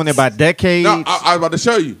y'all doing it by decades? No, I was about to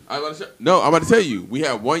show you. I'm about to tell you. We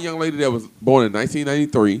had one young lady that was born in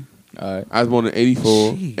 1993. I was born in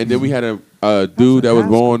 84. Jeez. And then we had a dude that was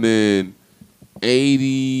born in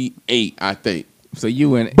 88, I think. So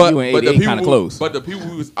you and But 88 kind of close. But the people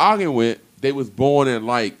we was arguing with, they was born in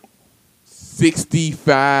like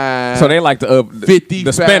 65. So they like the 55.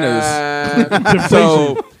 the spinners.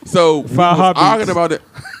 so we was heartbeats. arguing about it,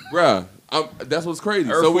 bruh. That's what's crazy.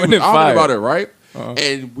 Earth, So we Wind, was and arguing Fire. about it, right? Uh-huh.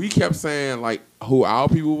 And we kept saying like who our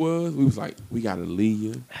people was. We was like, we got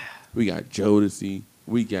Aaliyah, we got Jodeci,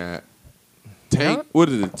 we got Tank. What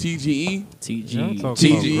is it? TGE, TGE,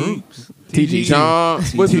 TGE. John.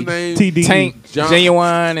 What's his name? TD. Tank, John-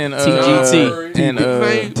 Genuine, and TGT. and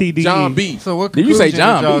TD. John B. So what Did you say conclusion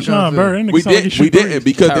John did y'all B? come John to? Burr. We didn't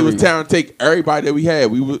because they was trying to take everybody that we had.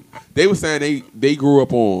 They were saying they grew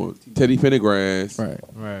up on Teddy Pendergrass,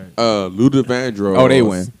 Right. Luther Vandross. Oh, they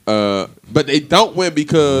win. But they don't win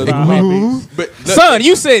because. But look, Son,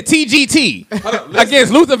 you said TGT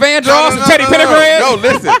against Luther Vandross and Teddy Pendergrass. No,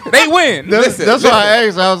 listen. They win. Listen, That's why I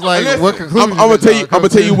asked. I was like, Listen, what conclusion? I'm gonna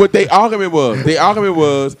tell you what their argument was. Their argument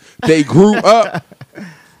was they grew up.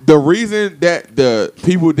 The reason that the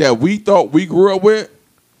people that we thought we grew up with,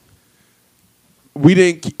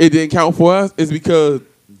 it didn't count for us is because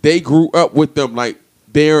they grew up with them like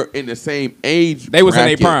they're in the same age. They was in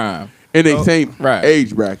their bracket, prime. in the same Right.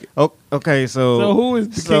 age bracket. Oh, okay, So who is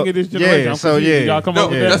the king of this generation? Yeah, I'm so confused. yeah. Y'all come No,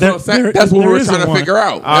 up with that's that. what I'm saying. there- That's what we there were isn't trying to one. figure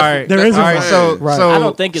out. All right, There That's isn't what all I'm right. saying. So, Right. so I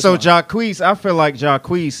don't think it's so. one. Jacquees, I feel like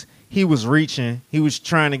Jacquees, he was reaching. He was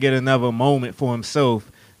trying to get another moment for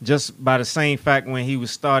himself, just by the same fact when he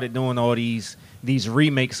was started doing all these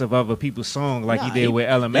remakes of other people's songs, like Nah, he did with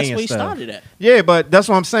LMA That's and where he stuff. started at. Yeah, but that's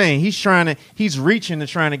what I'm saying. He's reaching and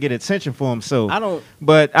trying to get attention for himself.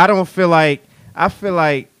 But I don't feel like. I feel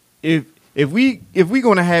like if we're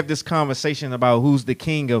gonna have this conversation about who's the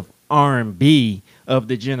king of R&B of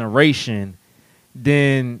the generation,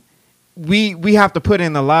 then we have to put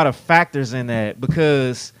in a lot of factors in that,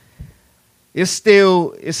 because it's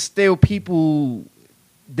still people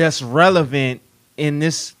that's relevant in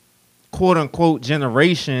this quote unquote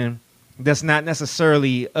generation that's not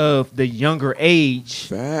necessarily of the younger age.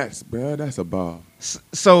 Facts, bro. That's a bar.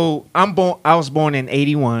 So I was born in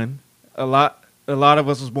 81. A lot of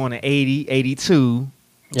us was born in 80, 82.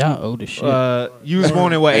 Y'all old as shit. You was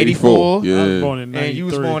born in what, 84? Yeah. I was born in 93. And you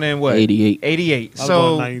was born in what? 88. 88. I was So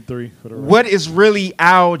born in 93 for the record. what is really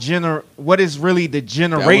what is really the That was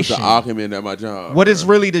generation? the argument at my job. What is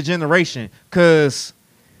really the generation? Because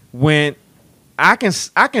when I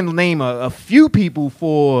can name a few people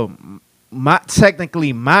for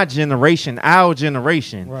technically my generation, our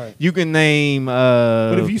generation. Right. You can name.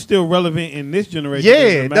 But if you still relevant in this generation,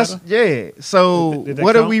 yeah, does it matter? So Did that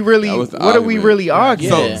what are count? we really? That was the What are we argument. really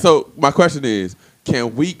arguing? Yeah. So my question is,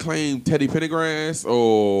 can we claim Teddy Pendergrass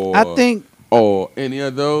or I think or any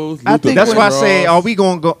of those. I think That's why I say,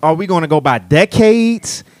 Vandross. are we going to go by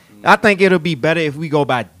decades? I think it'll be better if we go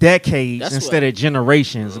by decades That's instead of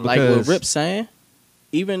generations. Like what Because Rip's saying,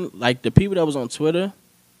 even like the people that was on Twitter,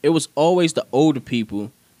 it was always the older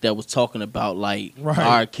people that was talking about like Right.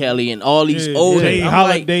 R. Kelly and all these Yeah, older Jay I'm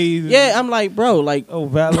Holidays. Like, yeah, I'm like, bro, like Oh,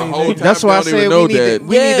 Valet. The whole time that's why I they don't said even know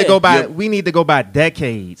we that. need to go by Yeah. we need to go by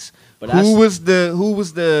decades. But I Who s-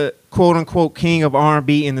 was the quote unquote king of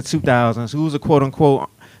R&B in the 2000s? Who was the quote unquote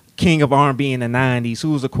king of R&B in the 90s?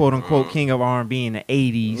 Who was the quote unquote king of R&B in the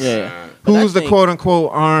 80s? yeah. Who But I was the think- quote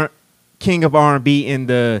unquote king of R&B in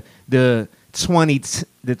the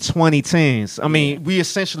 2010s? I mean, we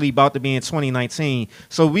essentially about to be in 2019,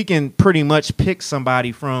 so we can pretty much pick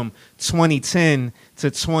somebody from 2010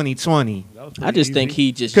 to 2020. I just think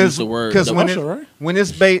he just Because used the word. when Usher, right? when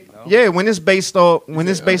it's based when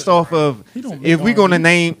it's based off of He don't if make we're gonna R&B.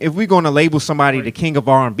 name if we're gonna label somebody the king of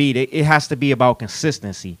R&B, it has to be about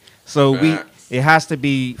consistency. So it has to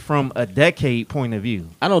be from a decade point of view.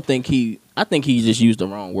 I don't think he. I think he just used the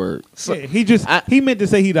wrong word. Yeah, he meant to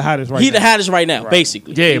say he the hottest right he now. the hottest right now,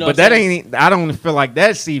 basically. Yeah, You know but what I'm that saying? ain't. I don't feel like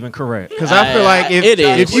that's even correct because I feel like it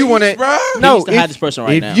is. if you want to, no, He's the hottest person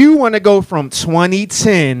right if now. you want to go from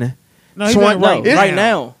 2010, No, he's not right. No, right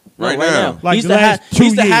now. Right No, now. Like he's the the last 2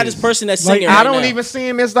 he's the years. hottest person that's Like, singing. I right don't now. even see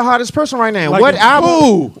him as the hottest person right now. Like What the- album?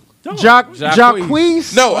 Who?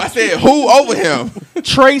 Jacquees? No, I said who over him?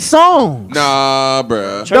 Trey Songz. Nah,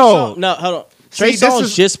 bruh. Trey No. Songz- no, hold on. Trey See, this Songz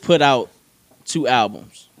is- just put out 2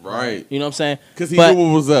 albums. Right. You know what I'm saying? Because he But- knew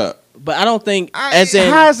what was up. But I don't think as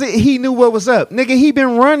in How is it he knew what was up? Nigga, he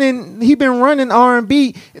been running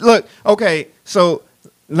R&B. Look, okay, so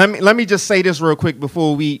let me just say this real quick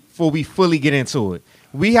before we fully get into it.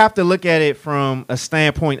 We have to look at it from a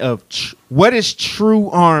standpoint of what is true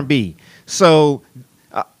R&B. So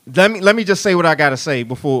let me just say what I got to say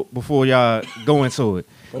before y'all go into it.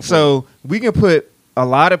 So we can put a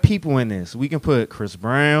lot of people in this. We can put Chris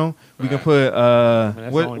Brown. We can put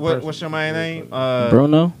what's your man name?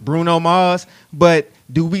 Bruno Mars. But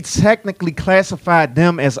do we technically classify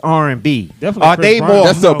them as R&B? Definitely Are Chris they Brown. more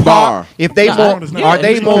That's a pop? par. If they Chris more Brown is not. are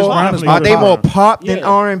they Chris more Brown is are they pop. more pop than Yeah.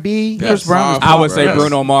 R&B? Chris Brown is I would say pop,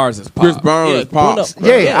 Bruno Mars is pop. Chris Brown Yeah, is pop. Bruno-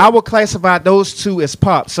 bruh. Yeah, I would classify those two as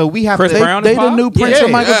pop. So we have Chris to Brown They is the pop? new Prince Yeah.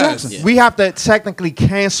 of Michael Yes. Jackson. Yeah. we have to technically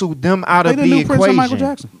cancel them out They of the the new Prince equation. of Michael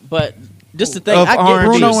Jackson. But just the thing, Of I get R&B. what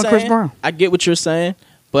Bruno you're and Chris saying. Brown. I get what you're saying,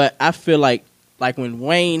 but I feel like when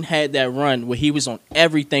Wayne had that run where he was on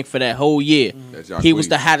everything for that whole year, That's he was Jacquees.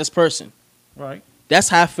 the hottest person. Right. That's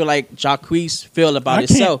how I feel like Jacquees feel about I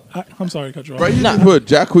himself. I'm sorry to cut you off. Bro, you Nah. just put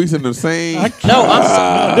Jacquees in the same. No,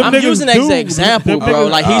 Them I'm niggas using that as do- an example, them bro. niggas-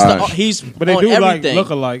 Like he's But they on do everything. like look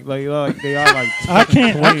alike. Like they are like. I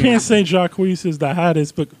can't say Jacquees is the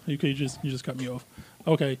hottest, but you just cut me off.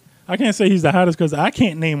 Okay, I can't say he's the hottest because I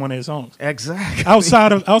can't name one of his songs Exactly.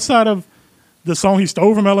 outside of the song he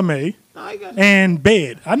stole from LMA and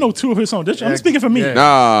Bed. I know 2 of his songs. I'm speaking for me. Yeah.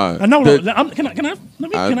 Nah. I know. the- Can I?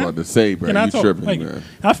 Let me. I was Can about to say, bro, Can I you talk? tripping, Like, man.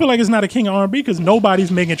 I feel like it's not a king of R&B because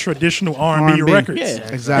nobody's making traditional R&B R&B. records. Yeah.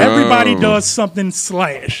 Exactly. Everybody Oh. does something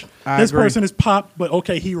slash. I This agree. person is pop, but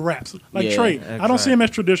okay, he raps. Like Yeah, Trey, I don't see him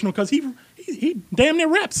as traditional because he damn near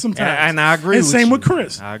raps sometimes. And I agree And with same you. with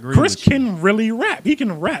Chris. I agree Chris with you. can really rap. He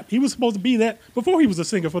can rap. He was supposed to be that before he was a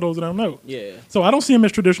singer. For those that don't know. Yeah. So I don't see him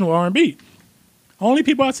as traditional R&B. Only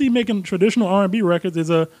people I see making traditional R&B records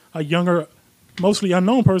is a younger, mostly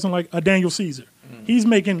unknown person like a Daniel Caesar. He's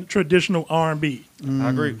making traditional R&B. I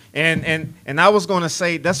agree. And I was going to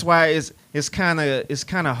say that's why it's kind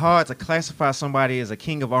of hard to classify somebody as a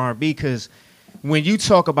king of R&B because when you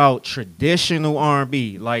talk about traditional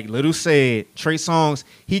R&B, like Little said, Trey Songz,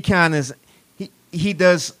 he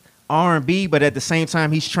does R&B, but at the same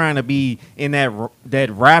time he's trying to be in that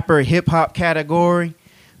rapper hip hop category.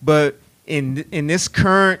 But in this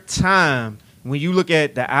current time, when you look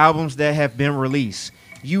at the albums that have been released,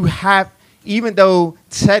 you have, even though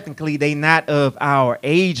technically they not of our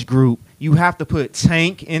age group, you have to put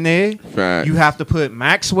Tank in there. Facts. You have to put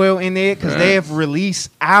Maxwell in there because they have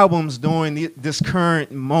released albums during this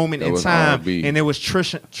current moment That in was time, R&B. and it was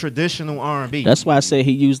traditional R&B. That's why I say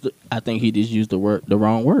I think he just used the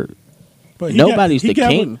wrong word. But Nobody's the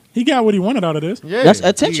king. He got what he wanted out of this. yeah, That's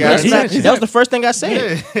attention. He got That's attention. that was the first thing I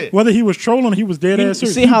said. Yeah. Whether he was trolling, he was dead You ass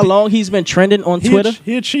serious. see how long he's been trending on Twitter?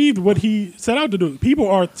 He achieved what he set out to do. People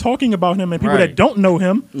are talking about him, and people Right. that don't know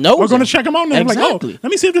him Knows are going to him. check him out. And they're like, Exactly. oh, let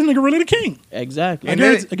me see if this nigga really the king. Exactly. And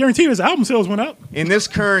I guarantee you his album sales went up. In this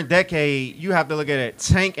current decade, you have to look at it.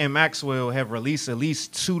 Tank and Maxwell have released at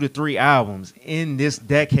least 2 to 3 albums in this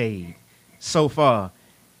decade so far.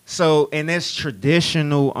 So, and that's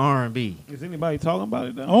traditional R&B. Is anybody talking about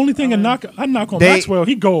it though? Only thing I knock on Maxwell,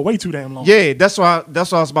 he go away too damn long. Yeah, that's what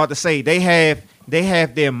I was about to say. They have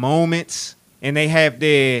their moments and they have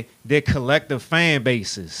their collective fan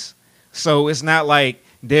bases. So it's not like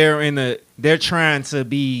they're trying to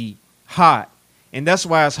be hot. And that's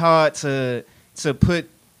why it's hard to put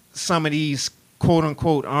some of these quote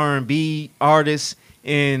unquote R&B artists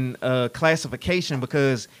in classification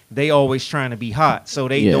because they always trying to be hot. So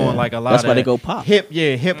they doing like a lot that's of why they go pop.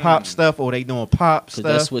 hip hop stuff, or they doing pop stuff.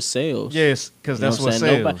 That's what sells. Yes, because that's what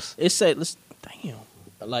sells. It said, damn,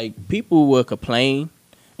 like people will complain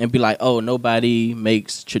and be like, "Oh, nobody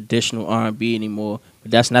makes traditional R&B anymore," but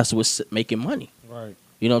that's not what's making money. Right.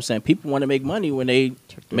 You know what I'm saying? People want to make money when they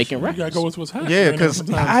making records. You gotta go with what's happening. Yeah,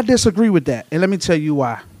 because I disagree with that, and let me tell you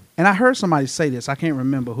why. And I heard somebody say this. I can't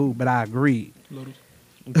remember who, but I agreed.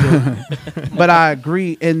 But I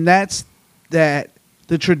agree, and that's that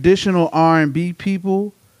the traditional R&B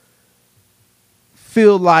people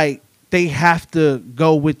feel like they have to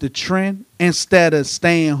go with the trend instead of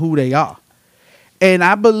staying who they are. And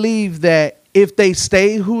I believe that if they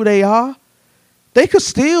stay who they are, they could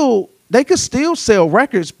still sell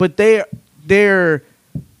records, but they're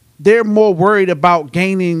more worried about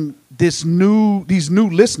gaining these new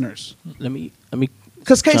listeners. Let me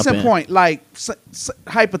Because case jump in point, like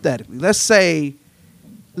hypothetically, let's say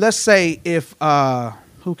if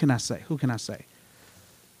who can I say?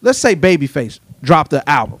 Let's say Babyface dropped an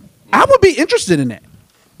album. I would be interested in that.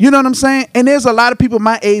 You know what I'm saying? And there's a lot of people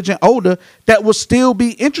my age and older that will still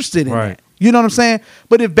be interested in that. You know what I'm saying?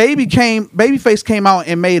 But if Babyface came out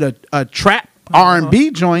and made a trap R&B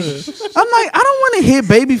joint, I'm like, I don't want to hear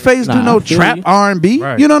Babyface do no trap R&B.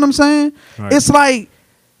 Right. You know what I'm saying? Right.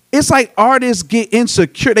 It's like artists get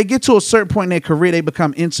insecure. They get to a certain point in their career, they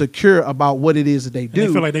become insecure about what it is that they do. And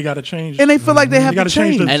they feel like they got to change. And they feel like they have to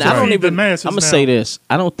change. The, and I don't even. I'm gonna say this.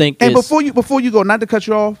 I don't think. And before you go, not to cut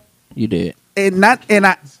you off, you did. And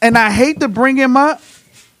I hate to bring him up,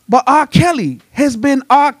 but R. Kelly has been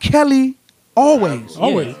R. Kelly always.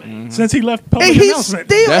 Always. Since he left public And he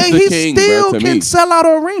announcement. still can sell out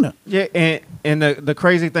an arena. Yeah, and the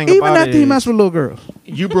crazy thing Even about after it he is, messed with little girls.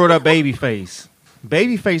 you brought up Babyface.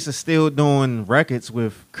 Babyface is still doing records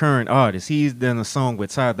with current artists. He's done a song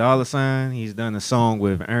with Ty Dolla $ign. He's done a song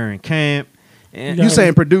with Aaron Camp. And You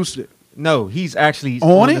saying produced it? No, he's actually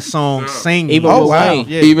On on it? the song singing. Even Lil Wayne.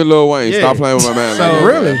 Yeah. Even Lil Wayne. Yeah. Stop playing with my man. So, like that.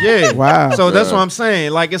 Really? Yeah. Wow. So that's what I'm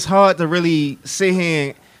saying. Like, it's hard to really sit here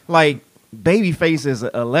and, like, Babyface is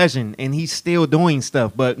a legend and he's still doing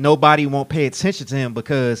stuff, but nobody won't pay attention to him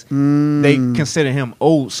because they consider him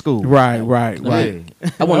old school. Right. Yeah.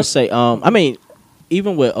 I want to say. I mean,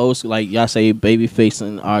 even with old school, like y'all say, Babyface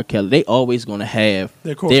and R. Kelly, they always gonna have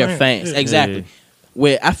Their core their fans. fans. Yeah. Exactly. Yeah.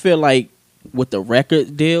 Where I feel like with the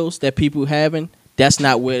record deals that people having, that's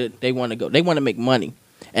not where they want to go. They want to make money,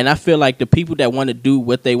 and I feel like the people that want to do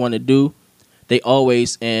what they want to do, they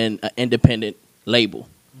always in an independent label.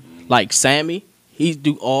 Like Sammy, he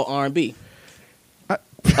do all R&B.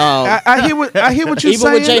 I hear what you're Even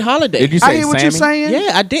saying. with Jay Holiday. Did you I say hear what Sammy? you're saying.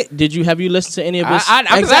 Yeah, I did. Have you listened to any of his? I'm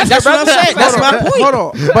just Exactly. That's asking, what I'm brother. saying. That's my point. Hold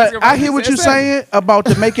on. But I hear what you're saying about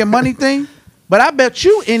the making money thing. But I bet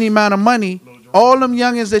you any amount of money, all them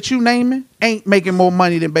youngins that you naming ain't making more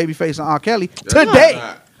money than Babyface and R. Kelly today.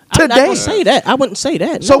 I'm not gonna say that. I wouldn't say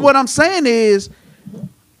that. So no. what I'm saying is,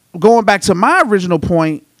 going back to my original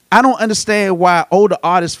point, I don't understand why older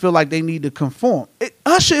artists feel like they need to conform.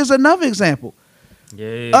 Usher is another example.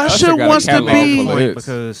 Yeah. Usher got a wants to catalog be. full of hits.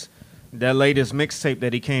 Because that latest mixtape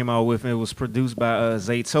that he came out with, it was produced by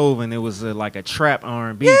Zaytoven. It was like a trap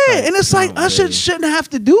R&B. Yeah, type and it's like sound, Usher yeah. shouldn't have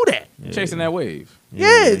to do that. Chasing that wave.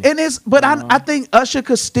 Yeah, and I think Usher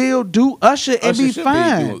could still do Usher and Usher be should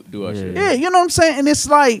fine. do Usher. Yeah, you know what I'm saying? And it's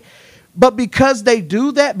like, but because they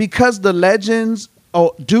do that, because the legends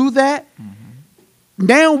do that,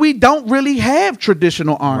 now we don't really have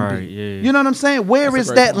traditional R&B. Right, yeah. You know what I'm saying? Where That's a is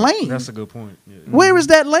great that point. lane? That's a good point. Yeah. Where is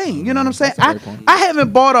that lane? You know what I'm saying? That's a great point. I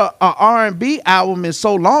haven't bought a R&B album in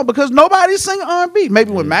so long because nobody's singing R&B. Maybe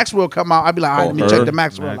when Maxwell come out, I'd be like, all right, let me check the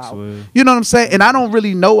Maxwell album. You know what I'm saying? And I don't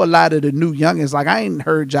really know a lot of the new youngins. Like, I ain't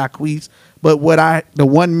heard Jacquees, but the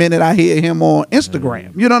 1 minute I hear him on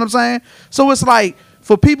Instagram. You know what I'm saying? So it's like,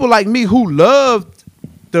 for people like me who love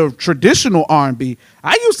the traditional R&B,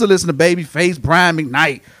 I used to listen to Babyface, Brian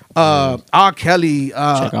McKnight, R. Kelly, Check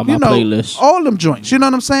out my playlist. all them joints. You know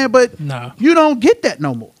what I'm saying? But Nah. you don't get that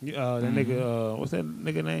no more. That nigga, what's that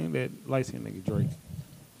nigga name? That light skinned nigga Drake.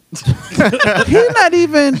 He not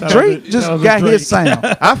even Drake. Just that was got Drake. his sound.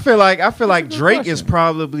 I feel like Drake is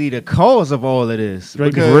probably the cause of all of this. Drake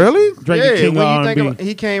is because- Really? Drake the king when of you think R&B. about,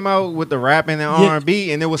 he came out with the rapping and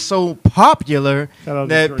R&B, and it was so popular Shout out to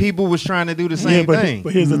that Drake. people was trying to do the Yeah, same but thing.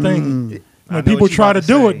 here's the thing: I know when people what you try to about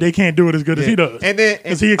do say. it, they can't do it as good as he does. And then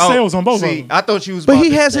because he excels on both of see, them. I thought you was. But about he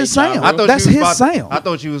to- has his sound. I thought That's you was his about- sound. I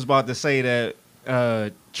thought you was about to say that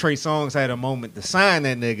Trey Songz had a moment to sign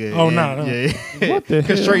that nigga. Oh, and- no. yeah, What the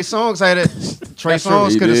because hell? Trey Songz had it. Trey That's true.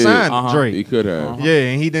 Songz He could have did. signed Drake. He could have. Yeah,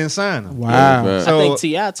 and he didn't sign him. Wow. Yeah, So I think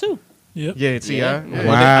T.I. too. Yep. yeah, Ti. Yeah. Yeah.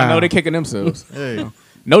 Well, I know they're kicking themselves. Hey.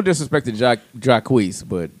 No disrespect to Jacquees,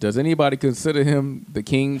 but does anybody consider him the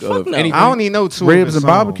king of no. anything? I don't even know two Ribs of his and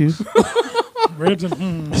songs. barbecues. Ribs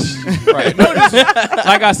and Right.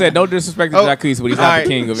 Like I said, no disrespect to Jacquees, but he's not Alright, the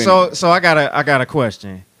king of anything. So I got a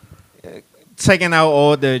question. Taking out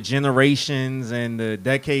all the generations and the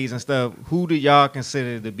decades and stuff, who do y'all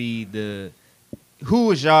consider to be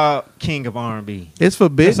who is y'all king of R&B? It's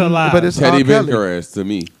forbidden, It's a lie. but it's Teddy R. Kelly. Pendergrass to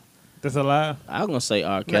me. That's a lie. I was gonna say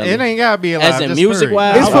R. Kelly. It ain't gotta be a lie. As in just music period.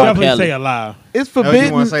 wise, It's I for would R. definitely Kelly. say a lie. It's you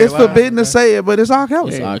forbidden. wanna say It's it loud? forbidden to say it, but it's R.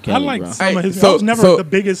 Kelly. It's R. I Kelly, like bro. some of his. Hey, I was never so- the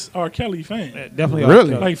biggest R. Kelly fan. Definitely Really?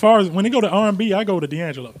 R. Kelly. Like, far as when they go to R&B, I go to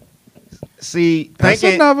D'Angelo, See, That's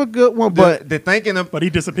thinking another good one. But the thinking of but he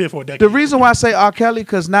disappeared for a decade. the reason why I say R. Kelly,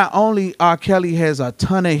 because not only R. Kelly has a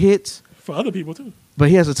ton of hits, for other people too. but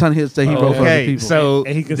he has a ton of hits that he wrote for other okay, people. so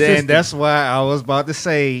And he then consistent. that's why I was about to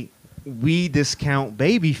say we discount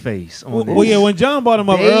Babyface on this. Well, yeah, when John brought him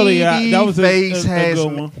up earlier, that was a Babyface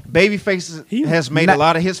good one. Babyface He- has made not- a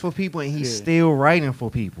lot of hits for people, and he's still writing for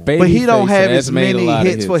people. but he don't Babyface have has as made a many lot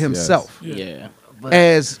of hits for yes. himself Yeah.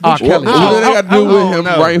 as R. What, Kelly. what do they got to do with I him don't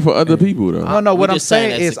know. writing for other people though? No, what We I'm just saying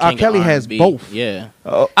saying that's is the R. king of Kelly has R&B. both. Yeah.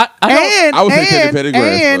 And I would say Teddy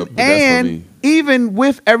Pendergrass, but that's for and me. even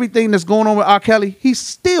with everything that's going on with R. Kelly, he's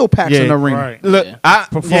still packs in Yeah. the ring. Right. Look, Yeah. I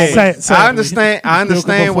Sadly. I understand. I Still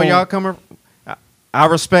understand can where y'all perform. coming. I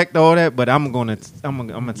respect all that, but I'm gonna think go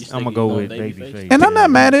you with going Babyface? Babyface. And I'm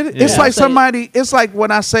not mad at it. Yeah. It's like somebody. It's like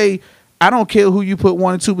when I say I don't care who you put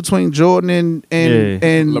 1 and 2 between Jordan and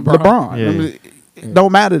LeBron. LeBron. Yeah. I mean, it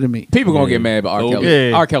don't matter to me. People gonna get mad, but R. Kelly.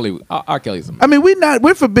 Yeah. R. Kelly's a man. I mean,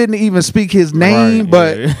 we're forbidden to even speak his name,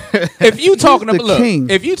 but If you talking the about look, king.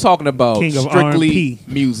 if you talking about King of strictly R&B.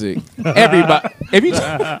 music, everybody. If you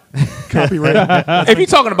Copyright. if you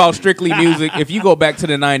talking about strictly music, if you go back to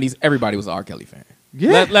the '90s, everybody was an R. Kelly fan.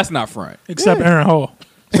 Yeah. Let's not front. Except Aaron Hall.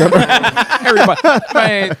 Everybody,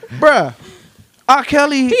 man, bruh, R.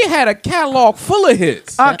 Kelly. he had a catalog full of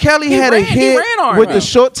hits. R. Kelly He had a ran- he hit ran R&B. with the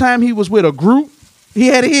short time he was with a group. He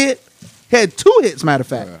had a hit. Had 2 hits, matter of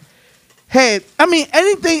fact.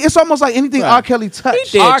 Anything. It's almost like anything Right. R. Kelly touched.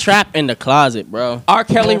 He did R- Trap in the Closet, bro. R.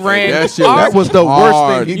 Kelly ran. That shit That was the worst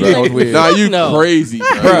hard, thing he bro. did. Nah, you No. crazy, bro.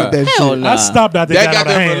 Bruh. That Hell shit. nah. I stopped out That there. got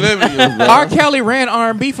them for millennials, bro. R. Kelly ran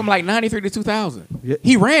R&B from like '93 to 2000. Yeah.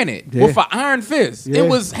 He ran it Yeah. with an iron fist. Yeah. It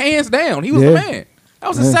was hands down. He was Yeah. the man. That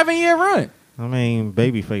was a Yeah. 7-year run. I mean,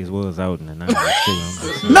 Babyface was out in the 90s too. I'm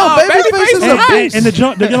just saying. No, Oh, Babyface Babyface is was a hot. beast. And to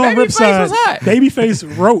get on Rip's Babyface side, was hot.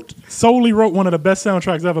 Babyface solely wrote one of the best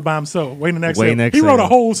soundtracks ever by himself. Waiting to Waiting Exhale. to He wrote a Exhale.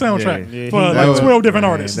 whole soundtrack Yeah. for He like was- 12 different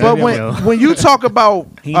artists. that- But Yeah. when you talk about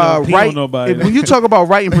He know nobody. when you talk about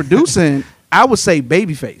writing, producing, I would say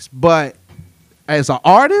Babyface. But as an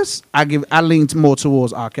artist, I lean more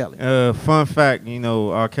towards R. Kelly. Fun fact,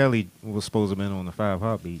 R. Kelly was supposed to have been on the 5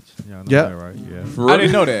 Heartbeats. Y'all know Yep. that, right? Yeah. For I real?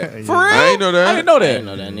 didn't know that. For real? I ain't know that. I didn't know I that. didn't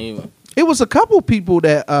know that neither. It was a couple people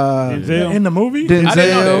that Denzel. In the movie? Denzel. I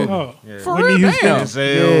didn't know that. Oh. For Whitney real? Houston. Damn.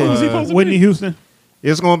 Denzel, Who was he supposed to Whitney be? Houston.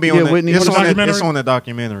 It's going to be Yeah, on the, Whitney it's, Houston. on the, Documentary? it's on the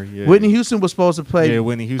documentary. Yeah. Whitney Houston was supposed to play. Yeah,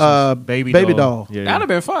 Whitney Houston's baby doll. Yeah. That'd have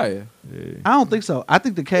been fire. I don't think so. I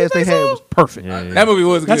think the cast they think had so? was perfect. Yeah. That movie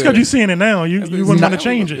was That's good. because you're seeing it now. You wouldn't want to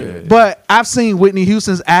change it. But I've seen Whitney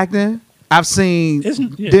Houston's acting. I've seen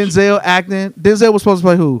Yeah. Denzel acting. Denzel was supposed to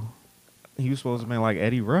play who? He was supposed to be like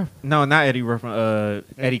Eddie Ruff. No, not Eddie Ruff.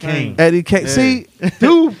 Eddie Kane. Eddie Kane. Yeah. See,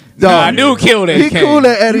 dude, Nah, dog. dude killed Eddie He Kane. cool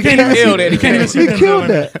at Eddie Kane. even killed Eddie You can't even see He Denzel killed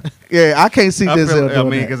in it. that. Yeah, I can't see I Denzel mean, doing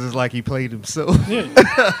that. because it's like he played himself.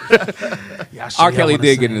 R. Kelly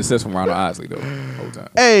did get an assist from Ronald Isley though. The whole time.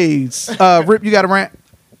 Hey, Rip, you got a rant?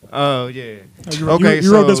 Oh yeah. You Okay, wrote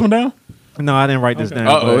so- this one down? No, I didn't write this Okay. down.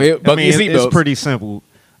 Uh-oh, but, here, I buckle mean, your it's seatbelts. pretty simple.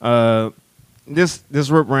 This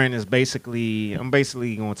rip rant is basically I'm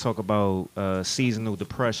basically going to talk about seasonal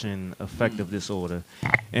depression affective disorder,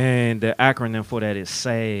 and the acronym for that is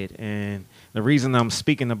SAD. And the reason I'm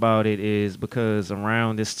speaking about it is because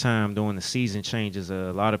around this time during the season changes,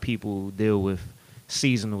 a lot of people deal with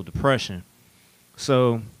seasonal depression.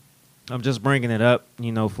 So I'm just bringing it up,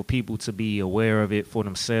 for people to be aware of it for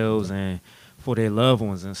themselves and for their loved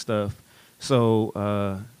ones and stuff.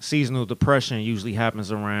 So seasonal depression usually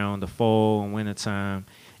happens around the fall and winter time,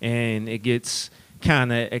 and it gets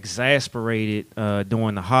kind of exasperated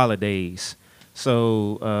during the holidays.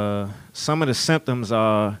 So some of the symptoms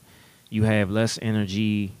are you have less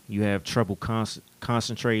energy, you have trouble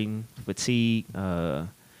concentrating, fatigue, a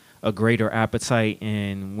greater appetite.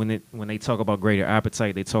 And when they talk about greater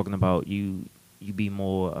appetite, they're talking about you be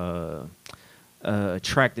more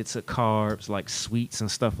attracted to carbs like sweets and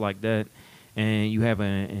stuff like that. And you have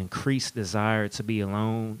an increased desire to be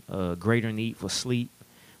alone, a greater need for sleep,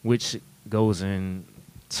 which goes in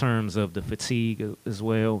terms of the fatigue as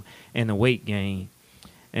well, and the weight gain.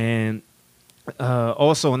 And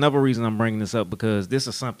also another reason I'm bringing this up, because this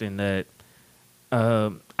is something that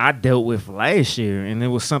I dealt with last year, and it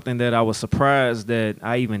was something that I was surprised that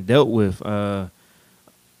I even dealt with. I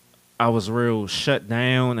was real shut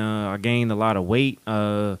down. I gained a lot of weight.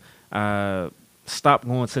 I stopped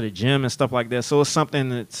going to the gym and stuff like that. So it's something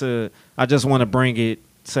that I just want to bring it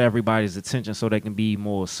to everybody's attention so they can be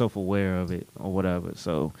more self-aware of it or whatever.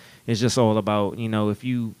 So it's just all about, if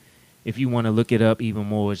you want to look it up even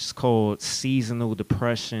more, it's called seasonal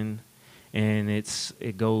depression, and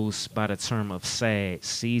it goes by the term of SAD,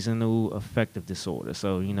 seasonal affective disorder.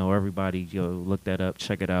 So, everybody look that up,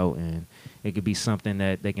 check it out, and it could be something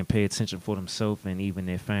that they can pay attention for themselves and even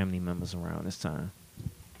their family members around this time.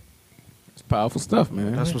 It's powerful stuff,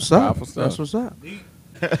 man. That's what's up. Powerful stuff. That's what's up.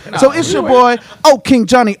 So it's your boy, King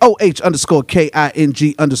Johnny,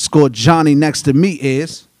 OH_KING_Johnny. Next to me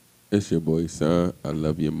is... It's your boy, son. I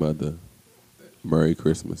love your mother. Merry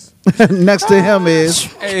Christmas. Next to him is...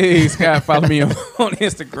 Hey, Scott, follow me on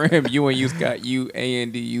Instagram, U Scott,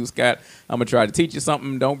 UANDU Scott. I'm going to try to teach you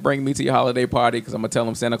something. Don't bring me to your holiday party, because I'm going to tell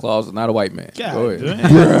them Santa Claus is not a white man. God, go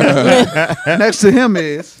ahead. Next to him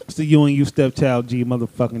is... It's the UNU Stepchild G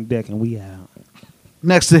motherfucking deck, and we out.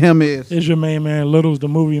 Next to him is... It's your main man, Littles the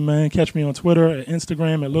Movie Man. Catch me on Twitter and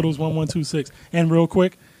Instagram at Littles1126. And real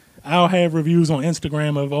quick, I'll have reviews on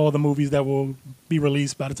Instagram of all the movies that will be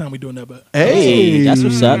released by the time we're doing that. But Hey, that's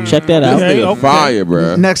what's up. Check that out. Okay, Nigga fire,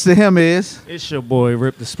 bro. Next to him is... It's your boy,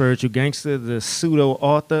 Rip the Spiritual Gangster, the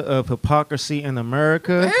pseudo-author of Hypocrisy in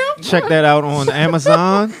America. Check that out on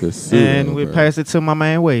Amazon. And we pass it to my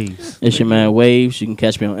man, Waves. It's your man, Waves. You can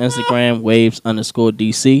catch me on Instagram,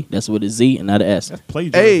 Waves_DC. That's with a Z and not an S.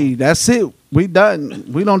 Hey, that's it. We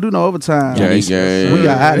done. We don't do no overtime. Gang, gang. We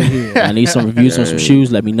are out of here. I need some reviews on some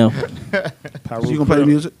shoes. Let me know. So you gonna play the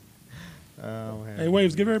music? hey,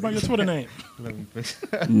 Waves, give everybody your Twitter name.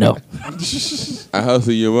 No. I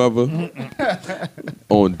hustle your mother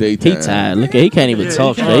on daytime. He tired. Look, he can't even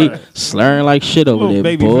talk straight. Slurring like shit over Little there,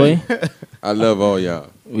 baby boy. I love all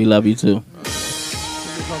y'all. We love you too.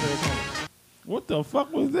 What the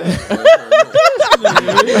fuck was that?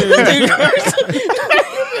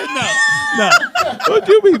 No. What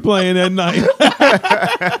you be playing at night?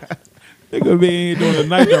 Nigga be doing the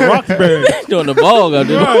night in Roxbury. Doing the ball, I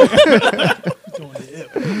do.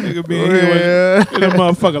 Nigga be here with a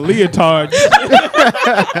motherfucking leotard.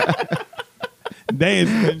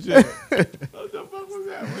 Dancing and shit. What the fuck was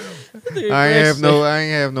that, Will? I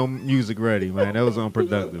ain't have no music ready, man. That was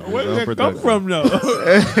unproductive. Where did that come from, though?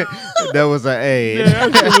 That was an A. Yeah,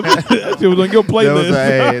 that shit was on your playlist. That was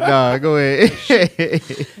an A. Nah, go ahead.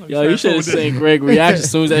 Yo, you should have seen Greg reaction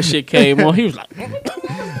as soon as that shit came on. He was like,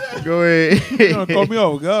 go ahead. You done caught me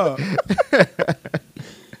off guard.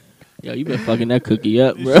 yo, you been fucking that cookie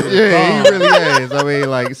up, bro. Yeah, he really has. I mean,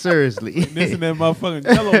 like, seriously. Missing that motherfucking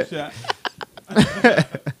jello shot.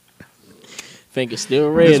 Finger still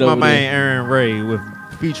red This is my over man there. Aaron Ray with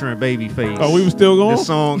featuring Babyface. Oh, we was still going? This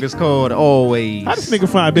song is called Always. How this nigga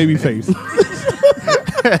find Babyface?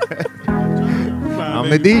 I'm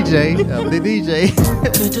the DJ.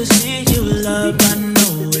 Good to see you, love. I